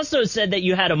 Clayton also said that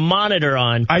you had a monitor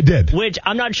on. I did. Which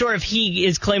I'm not sure if he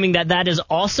is claiming that is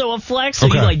also a flex. So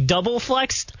you double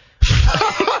flexed?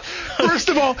 First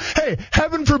of all, hey,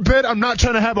 heaven forbid I'm not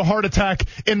trying to have a heart attack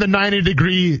in the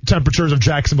 90-degree temperatures of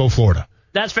Jacksonville, Florida.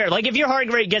 That's fair. Like, if your heart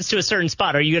rate gets to a certain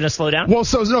spot, are you going to slow down? Well,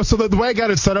 so the way I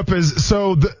got it set up is,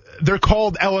 they're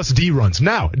called LSD runs.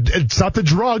 Now, it's not the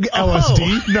drug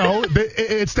LSD. No,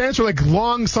 it stands for,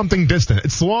 long something distant.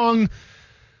 It's long.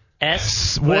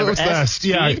 S? What's the S?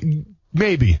 Yeah.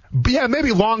 Maybe. But yeah,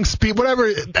 maybe long speed,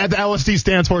 whatever the LSD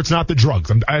stands for, it's not the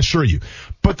drugs, I assure you.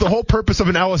 But the whole purpose of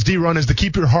an LSD run is to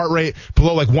keep your heart rate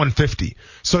below like 150.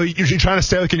 So you're trying to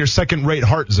stay like in your second rate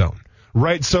heart zone.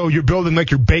 Right, so you're building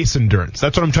like your base endurance.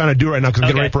 That's what I'm trying to do right now because I'm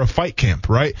getting ready for a fight camp,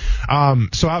 right?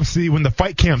 So obviously when the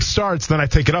fight camp starts, then I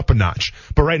take it up a notch.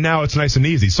 But right now it's nice and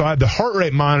easy. So I have the heart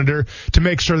rate monitor to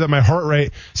make sure that my heart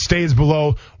rate stays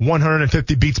below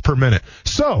 150 beats per minute.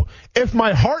 So if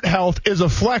my heart health is a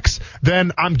flex,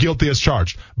 then I'm guilty as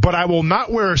charged. But I will not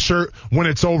wear a shirt when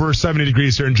it's over 70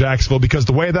 degrees here in Jacksonville because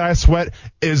the way that I sweat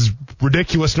is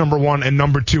ridiculous, number one. And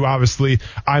number two, obviously,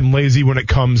 I'm lazy when it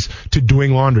comes to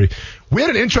doing laundry. We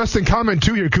had an interesting comment,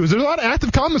 too, here, Kuz. There's a lot of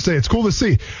active comments today. It's cool to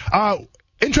see.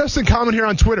 Interesting comment here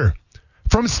on Twitter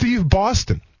from Steve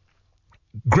Boston.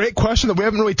 Great question that we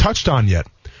haven't really touched on yet.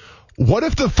 What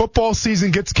if the football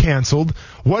season gets canceled?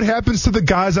 What happens to the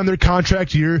guys on their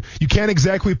contract year? You can't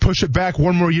exactly push it back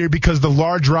one more year because the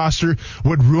large roster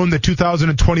would ruin the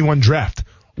 2021 draft.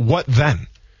 What then?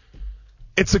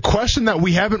 It's a question that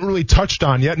we haven't really touched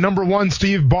on yet. Number one,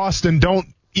 Steve Boston, don't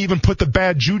even put the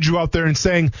bad juju out there and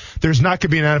saying there's not going to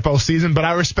be an NFL season, but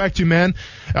I respect you, man.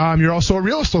 You're also a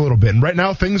realist a little bit, and right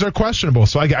now things are questionable,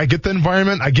 so I get the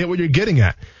environment. I get what you're getting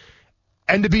at.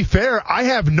 And to be fair, I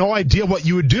have no idea what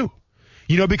you would do,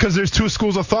 because there's two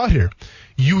schools of thought here.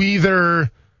 You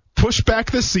either push back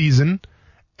the season,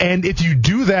 and if you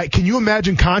do that, can you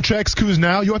imagine contracts, Kuz,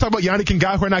 now? You want to talk about Yannick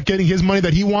Ngakoue not getting his money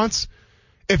that he wants?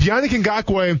 If Yannick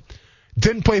Ngakoue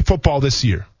didn't play football this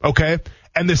year, okay,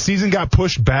 and the season got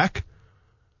pushed back,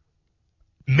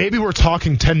 maybe we're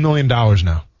talking $10 million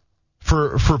now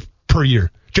for per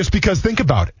year. Just because, think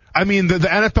about it. I mean, the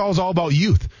NFL is all about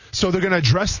youth. So they're going to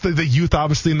address the youth,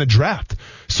 obviously, in the draft.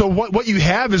 So what you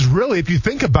have is really, if you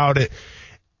think about it,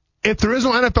 if there is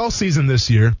no NFL season this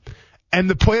year and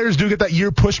the players do get that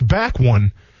year pushed back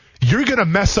one, you're going to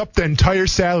mess up the entire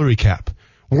salary cap.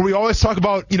 Where we always talk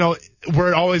about, where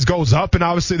it always goes up, and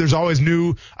obviously there's always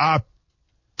new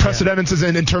precedences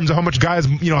in terms of how much guys,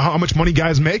 how much money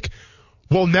guys make.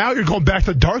 Well, now you're going back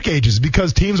to the dark ages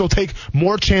because teams will take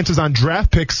more chances on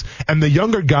draft picks and the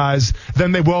younger guys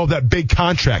than they will that big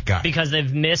contract guy. Because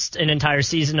they've missed an entire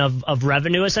season of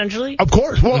revenue, essentially? Of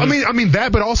course. Well, I mean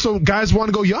that, but also guys want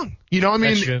to go young.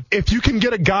 That's true. If you can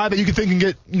get a guy that you can think can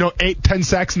get, 8-10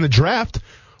 sacks in the draft,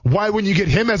 why wouldn't you get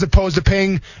him as opposed to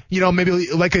paying,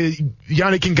 maybe like a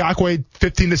Yannick Ngakoue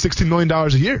 $15 to $16 million a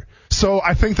year? So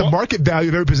I think the market value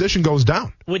of every position goes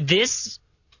down. With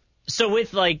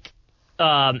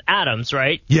Adams,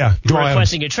 right? Yeah.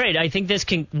 Requesting a trade. I think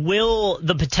will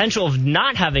the potential of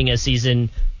not having a season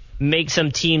make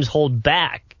some teams hold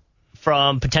back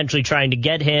from potentially trying to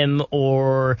get him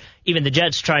or even the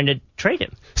Jets trying to trade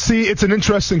him? See, it's an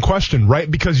interesting question, right?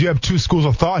 Because you have two schools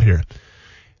of thought here.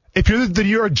 If you're the New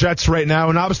York Jets right now,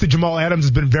 and obviously Jamal Adams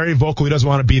has been very vocal, he doesn't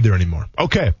want to be there anymore.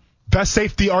 Okay. Best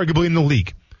safety arguably in the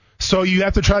league. So you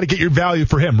have to try to get your value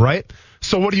for him, right?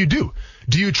 So what do?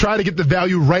 Do you try to get the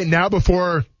value right now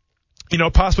before,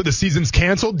 possibly the season's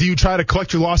canceled? Do you try to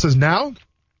collect your losses now?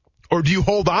 Or do you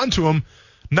hold on to him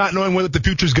not knowing what the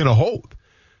future's going to hold?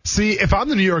 See, if I'm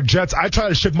the New York Jets, I try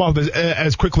to ship him off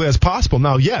as quickly as possible.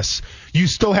 Now, yes, you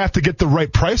still have to get the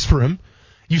right price for him.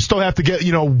 You still have to get,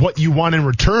 what you want in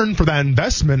return for that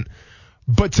investment.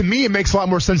 But to me, it makes a lot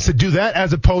more sense to do that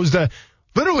as opposed to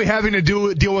literally having to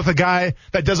deal with a guy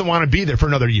that doesn't want to be there for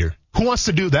another year. Who wants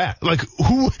to do that? Like,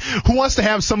 who wants to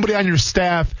have somebody on your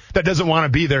staff that doesn't want to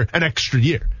be there an extra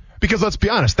year? Because let's be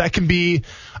honest, that can be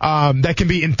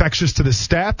infectious to the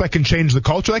staff. That can change the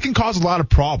culture. That can cause a lot of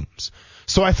problems.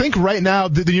 So I think right now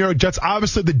the New York Jets,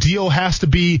 obviously the deal has to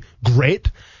be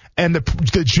great and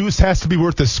the juice has to be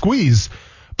worth the squeeze.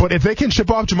 But if they can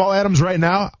ship off Jamal Adams right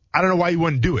now, I don't know why you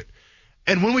wouldn't do it.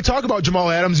 And when we talk about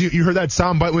Jamal Adams, you heard that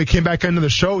soundbite when we came back into the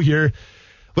show here.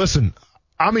 Listen,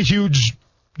 I'm a huge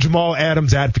Jamal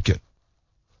Adams advocate.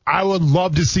 I would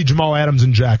love to see Jamal Adams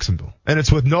in Jacksonville. And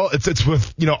it's with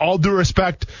all due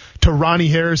respect to Ronnie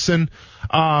Harrison.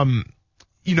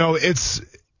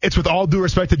 It's with all due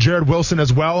respect to Jared Wilson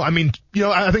as well. I mean,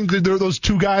 I think those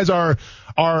two guys are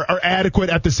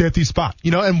adequate at the safety spot,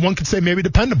 and one could say maybe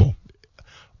dependable.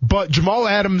 But Jamal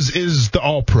Adams is the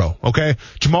all-pro, okay?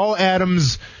 Jamal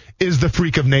Adams is the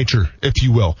freak of nature, if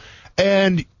you will.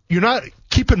 And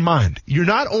keep in mind, you're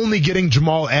not only getting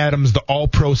Jamal Adams, the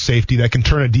all-pro safety that can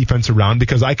turn a defense around,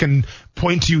 because I can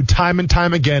point to you time and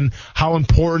time again how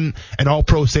important an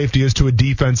all-pro safety is to a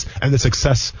defense and the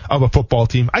success of a football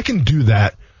team. I can do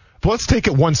that. But let's take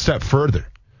it one step further.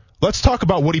 Let's talk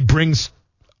about what he brings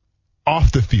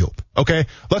off the field, okay?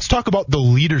 Let's talk about the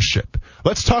leadership.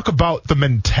 Let's talk about the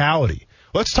mentality.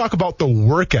 Let's talk about the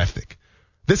work ethic.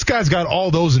 This guy's got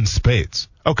all those in spades,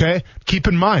 okay? Keep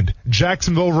in mind,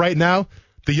 Jacksonville right now,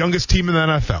 the youngest team in the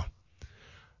NFL.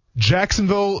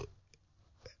 Jacksonville,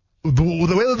 the way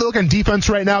they look on defense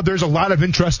right now, there's a lot of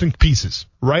interesting pieces,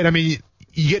 right? I mean,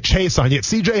 you get Chase on, you get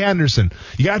C.J. Henderson,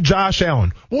 you got Josh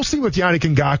Allen. We'll see with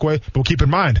Yannick Ngakoue, but keep in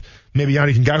mind, maybe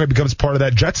Yannick Ngakoue becomes part of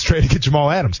that Jets trade to get Jamal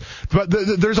Adams. But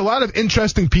there's a lot of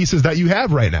interesting pieces that you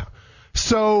have right now.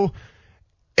 So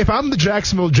if I'm the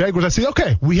Jacksonville Jaguars, I say,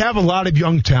 okay, we have a lot of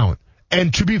young talent.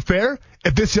 And to be fair,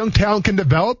 if this young talent can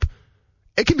develop,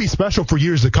 it can be special for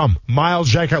years to come. Miles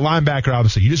Jack at linebacker,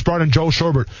 obviously. You just brought in Joe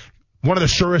Sherbert. One of the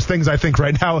surest things, I think,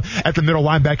 right now at the middle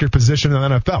linebacker position in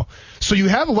the NFL. So you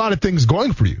have a lot of things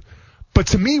going for you. But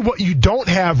to me, what you don't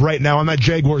have right now on that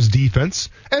Jaguars defense,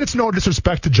 and it's no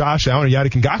disrespect to Josh Allen or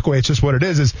Yannick Ngakoue, it's just what it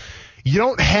is you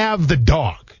don't have the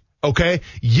dog. Okay,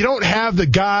 you don't have the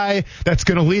guy that's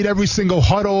going to lead every single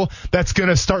huddle, that's going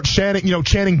to start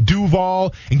chanting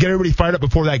Duval and get everybody fired up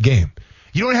before that game.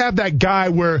 You don't have that guy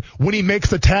where when he makes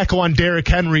the tackle on Derrick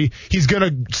Henry, he's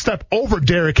going to step over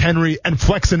Derrick Henry and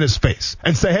flex in his face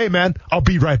and say, hey, man, I'll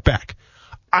be right back.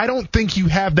 I don't think you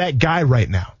have that guy right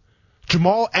now.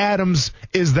 Jamal Adams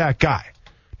is that guy.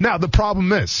 Now, the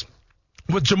problem is,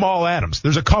 with Jamal Adams,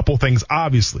 there's a couple things,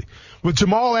 obviously. With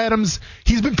Jamal Adams,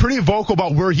 he's been pretty vocal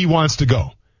about where he wants to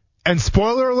go. And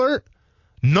spoiler alert,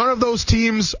 none of those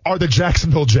teams are the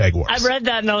Jacksonville Jaguars. I read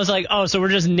that and I was like, oh, so we're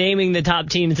just naming the top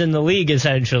teams in the league,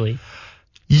 essentially.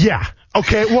 Yeah.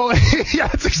 Okay, well, yeah,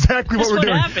 that's exactly what we're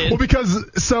doing. Happened. Well,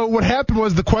 because, so what happened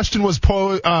was the question was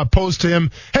posed to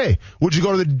him, hey, would you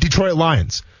go to the Detroit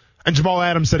Lions? And Jamal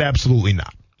Adams said absolutely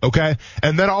not. Okay?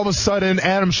 And then all of a sudden,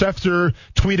 Adam Schefter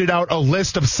tweeted out a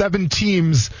list of 7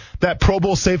 teams that Pro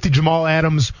Bowl safety Jamal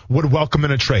Adams would welcome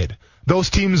in a trade.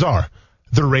 Those teams are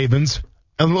the Ravens.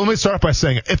 And let me start off by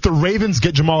saying, if the Ravens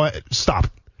get Jamal, stop.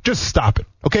 Just stop it.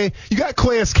 Okay? You got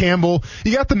Calais Campbell.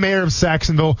 You got the mayor of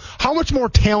Saxonville. How much more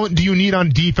talent do you need on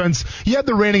defense? You have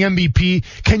the reigning MVP.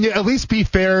 Can you at least be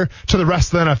fair to the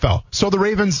rest of the NFL? So the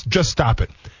Ravens, just stop it.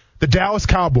 The Dallas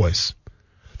Cowboys.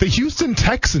 The Houston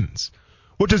Texans.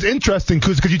 Which is interesting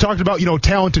because you talked about,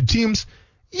 talented teams.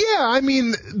 Yeah, I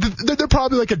mean, they're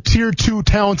probably like a tier 2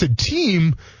 talented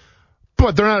team,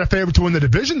 but they're not a favorite to win the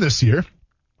division this year.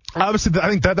 Obviously, I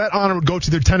think that honor would go to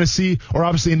either Tennessee or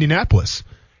obviously Indianapolis.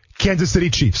 Kansas City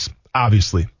Chiefs,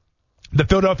 obviously. The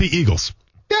Philadelphia Eagles.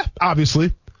 Yeah,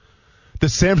 obviously. The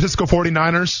San Francisco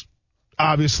 49ers,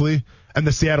 obviously. And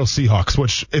the Seattle Seahawks,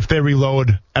 which if they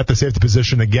reload at the safety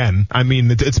position again, I mean,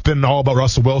 it's been all about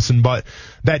Russell Wilson, but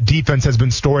that defense has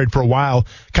been storied for a while.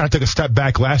 Kind of took a step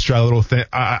back last year,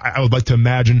 I would like to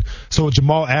imagine. So with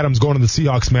Jamal Adams going to the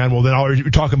Seahawks, man, well, then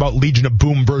you're talking about Legion of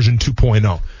Boom version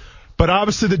 2.0. But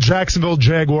obviously the Jacksonville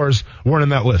Jaguars weren't in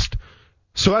that list.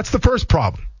 So that's the first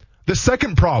problem. The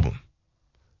second problem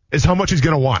is how much he's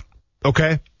going to want,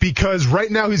 okay? Because right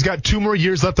now he's got 2 more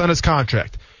years left on his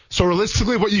contract. So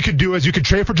realistically, what you could do is you could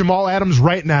trade for Jamal Adams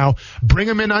right now, bring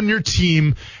him in on your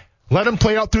team, let him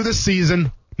play out through the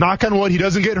season, knock on wood, he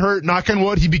doesn't get hurt, knock on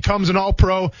wood, he becomes an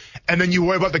all-pro, and then you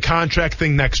worry about the contract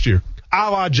thing next year. A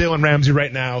la Jalen Ramsey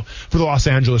right now for the Los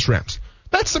Angeles Rams.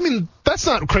 That's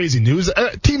not crazy news.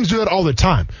 Teams do that all the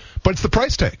time. But it's the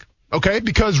price tag, okay?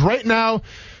 Because right now,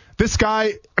 this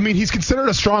guy, he's considered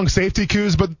a strong safety,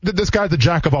 Coos, but this guy's the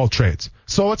jack of all trades.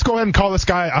 So let's go ahead and call this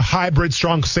guy a hybrid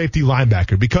strong safety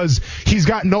linebacker because he's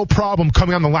got no problem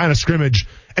coming on the line of scrimmage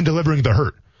and delivering the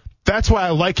hurt. That's why I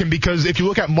like him because if you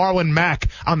look at Marlon Mack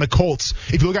on the Colts,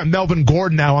 if you look at Melvin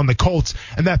Gordon now on the Colts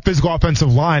and that physical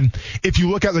offensive line, if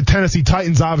you look at the Tennessee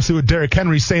Titans, obviously with Derrick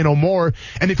Henry, say no more,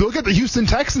 and if you look at the Houston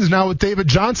Texans now with David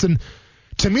Johnson,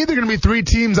 to me they're going to be 3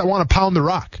 teams that want to pound the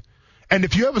rock. And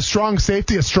if you have a strong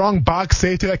safety, a strong box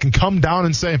safety that can come down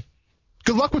and say,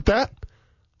 good luck with that.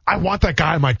 I want that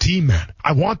guy on my team, man.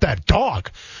 I want that dog.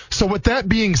 So with that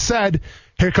being said,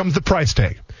 here comes the price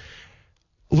tag.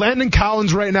 Landon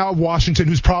Collins right now at Washington,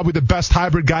 who's probably the best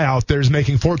hybrid guy out there, is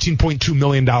making $14.2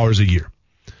 million a year.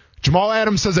 Jamal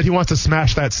Adams says that he wants to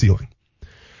smash that ceiling.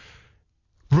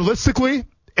 Realistically,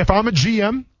 if I'm a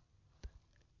GM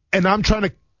and I'm trying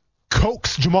to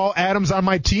coax Jamal Adams on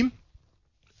my team,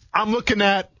 I'm looking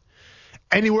at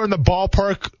anywhere in the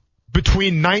ballpark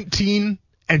between $19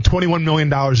 and $21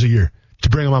 million a year to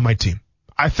bring him on my team.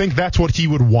 I think that's what he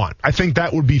would want. I think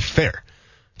that would be fair.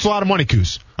 It's a lot of money,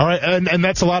 Coos. All right, and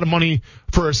that's a lot of money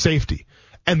for a safety.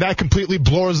 And that completely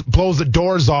blows the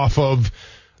doors off of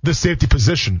the safety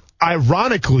position.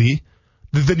 Ironically,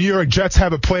 the New York Jets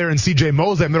have a player in C.J.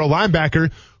 Mosley, a middle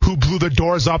linebacker, who blew the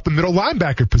doors off the middle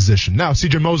linebacker position. Now,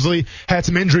 C.J. Mosley had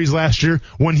some injuries last year.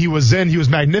 When he was in, he was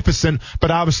magnificent,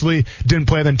 but obviously didn't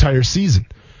play the entire season.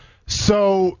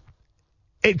 So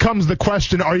it comes the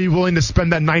question, are you willing to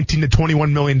spend that $19 to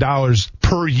 $21 million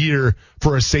per year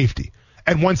for a safety?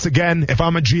 And once again, if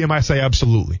I'm a GM, I say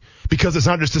absolutely. Because it's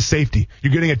not just a safety.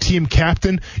 You're getting a team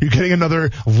captain. You're getting another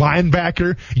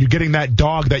linebacker. You're getting that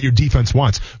dog that your defense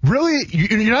wants. Really,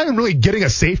 you're not even really getting a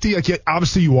safety. Like,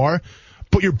 obviously you are.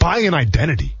 But you're buying an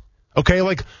identity. Okay?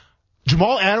 Like,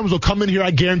 Jamal Adams will come in here,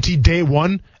 I guarantee, day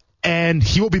one, and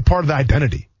he will be part of the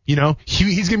identity. You know?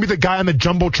 He's going to be the guy on the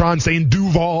Jumbotron saying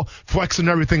Duval, flexing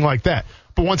and everything like that.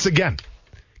 But once again,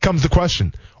 comes the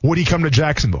question, would he come to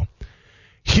Jacksonville?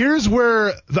 Here's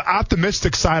where the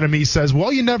optimistic side of me says,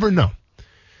 well, you never know.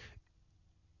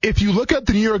 If you look at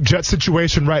the New York Jets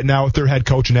situation right now with their head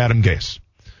coach and Adam Gase,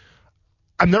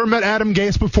 I've never met Adam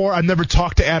Gase before. I've never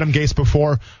talked to Adam Gase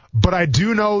before, but I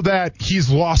do know that he's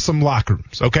lost some locker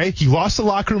rooms, okay? He lost the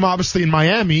locker room, obviously, in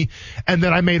Miami, and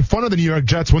then I made fun of the New York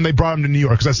Jets when they brought him to New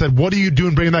York because I said, what are you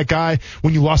doing bringing that guy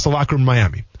when you lost the locker room in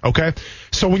Miami, okay?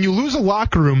 So when you lose a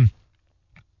locker room,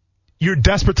 you're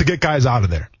desperate to get guys out of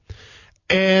there.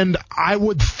 And I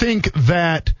would think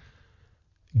that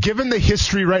given the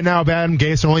history right now of Adam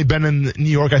Gase, only been in New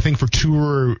York, I think, for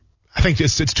 2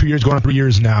 years, going on 3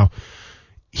 years now,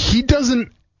 he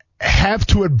doesn't have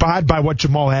to abide by what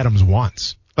Jamal Adams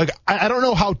wants. Like, I don't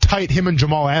know how tight him and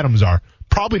Jamal Adams are.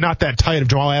 Probably not that tight if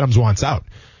Jamal Adams wants out.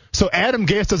 So Adam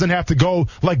Gase doesn't have to go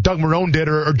like Doug Marrone did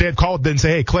or Dave Caldwell did and say,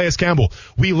 hey, Calais Campbell,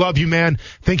 we love you, man.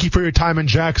 Thank you for your time in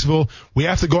Jacksonville. We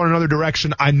have to go in another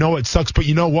direction. I know it sucks, but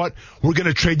you know what? We're going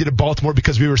to trade you to Baltimore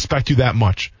because we respect you that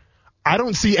much. I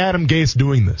don't see Adam Gase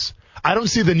doing this. I don't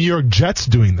see the New York Jets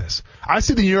doing this. I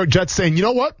see the New York Jets saying, you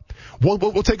know what?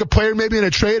 We'll take a player maybe in a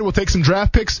trade. We'll take some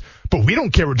draft picks, but we don't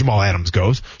care where Jamal Adams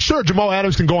goes. Sure, Jamal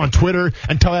Adams can go on Twitter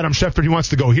and tell Adam Schefter he wants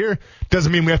to go here.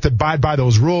 Doesn't mean we have to abide by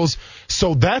those rules.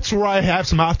 So that's where I have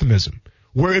some optimism.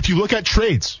 Where if you look at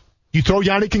trades, you throw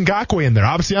Yannick Ngakoue in there.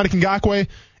 Obviously, Yannick Ngakoue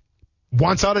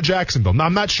wants out of Jacksonville. Now,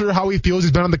 I'm not sure how he feels.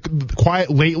 He's been on the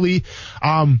quiet lately.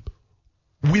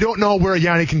 We don't know where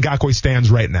Yannick Ngakoue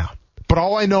stands right now. But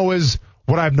all I know is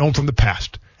what I've known from the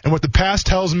past. And what the past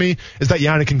tells me is that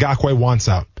Yannick Ngakoue wants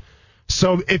out.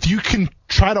 So if you can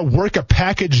try to work a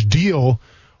package deal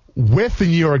with the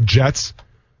New York Jets,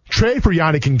 trade for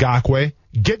Yannick Ngakoue,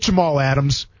 get Jamal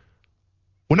Adams,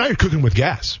 well, now you're cooking with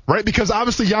gas, right? Because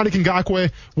obviously Yannick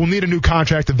Ngakoue will need a new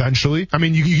contract eventually. I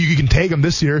mean, you can take him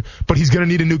this year, but he's going to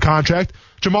need a new contract.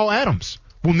 Jamal Adams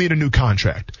will need a new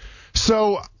contract.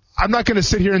 So I'm not going to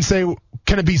sit here and say,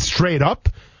 can it be straight up?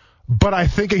 But I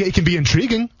think it can be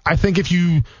intriguing. I think if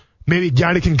you maybe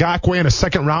Yannick Ngakoue in a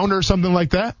second rounder or something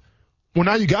like that, well,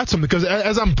 now you got something. Because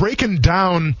as I'm breaking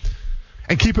down,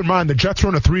 and keep in mind, the Jets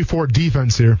run a 3-4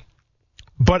 defense here.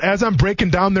 But as I'm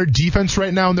breaking down their defense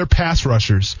right now and their pass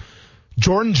rushers,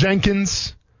 Jordan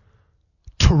Jenkins,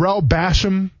 Terrell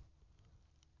Basham,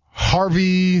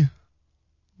 Harvey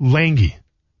Lange.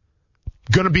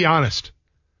 Gonna be honest.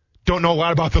 Don't know a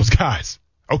lot about those guys.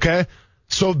 Okay?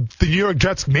 So the New York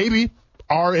Jets maybe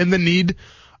are in the need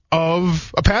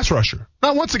of a pass rusher.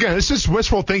 Now, once again, it's just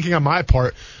wishful thinking on my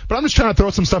part, but I'm just trying to throw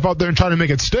some stuff out there and trying to make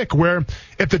it stick, where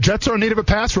if the Jets are in need of a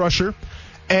pass rusher,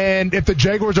 and if the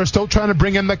Jaguars are still trying to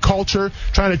bring in the culture,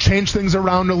 trying to change things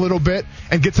around a little bit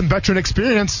and get some veteran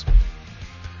experience,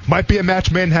 might be a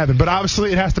match made in heaven. But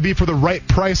obviously it has to be for the right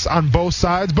price on both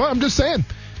sides. But I'm just saying,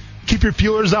 keep your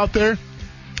feelers out there,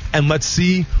 and let's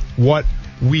see what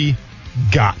we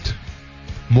got.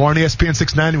 More on ESPN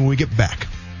 690 when we get back.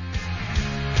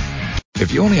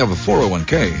 If you only have a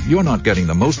 401k, you're not getting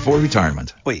the most for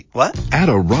retirement. Wait, what? Add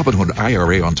a Robinhood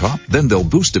IRA on top, then they'll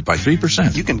boost it by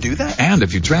 3%. You can do that? And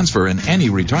if you transfer in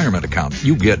any retirement account,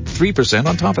 you get 3%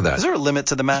 on top of that. Is there a limit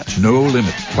to the match? No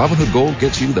limit. Robinhood Gold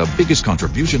gets you the biggest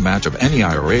contribution match of any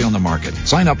IRA on the market.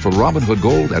 Sign up for Robinhood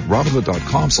Gold at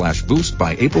Robinhood.com/boost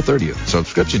by April 30th.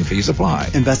 Subscription fees apply.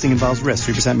 Investing involves risk.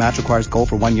 3% match requires gold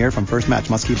for 1 year from first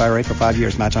match. Must keep IRA for 5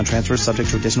 years. Match on transfers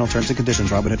subject to additional terms and conditions.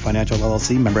 Robinhood Financial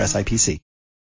LLC, member SIPC.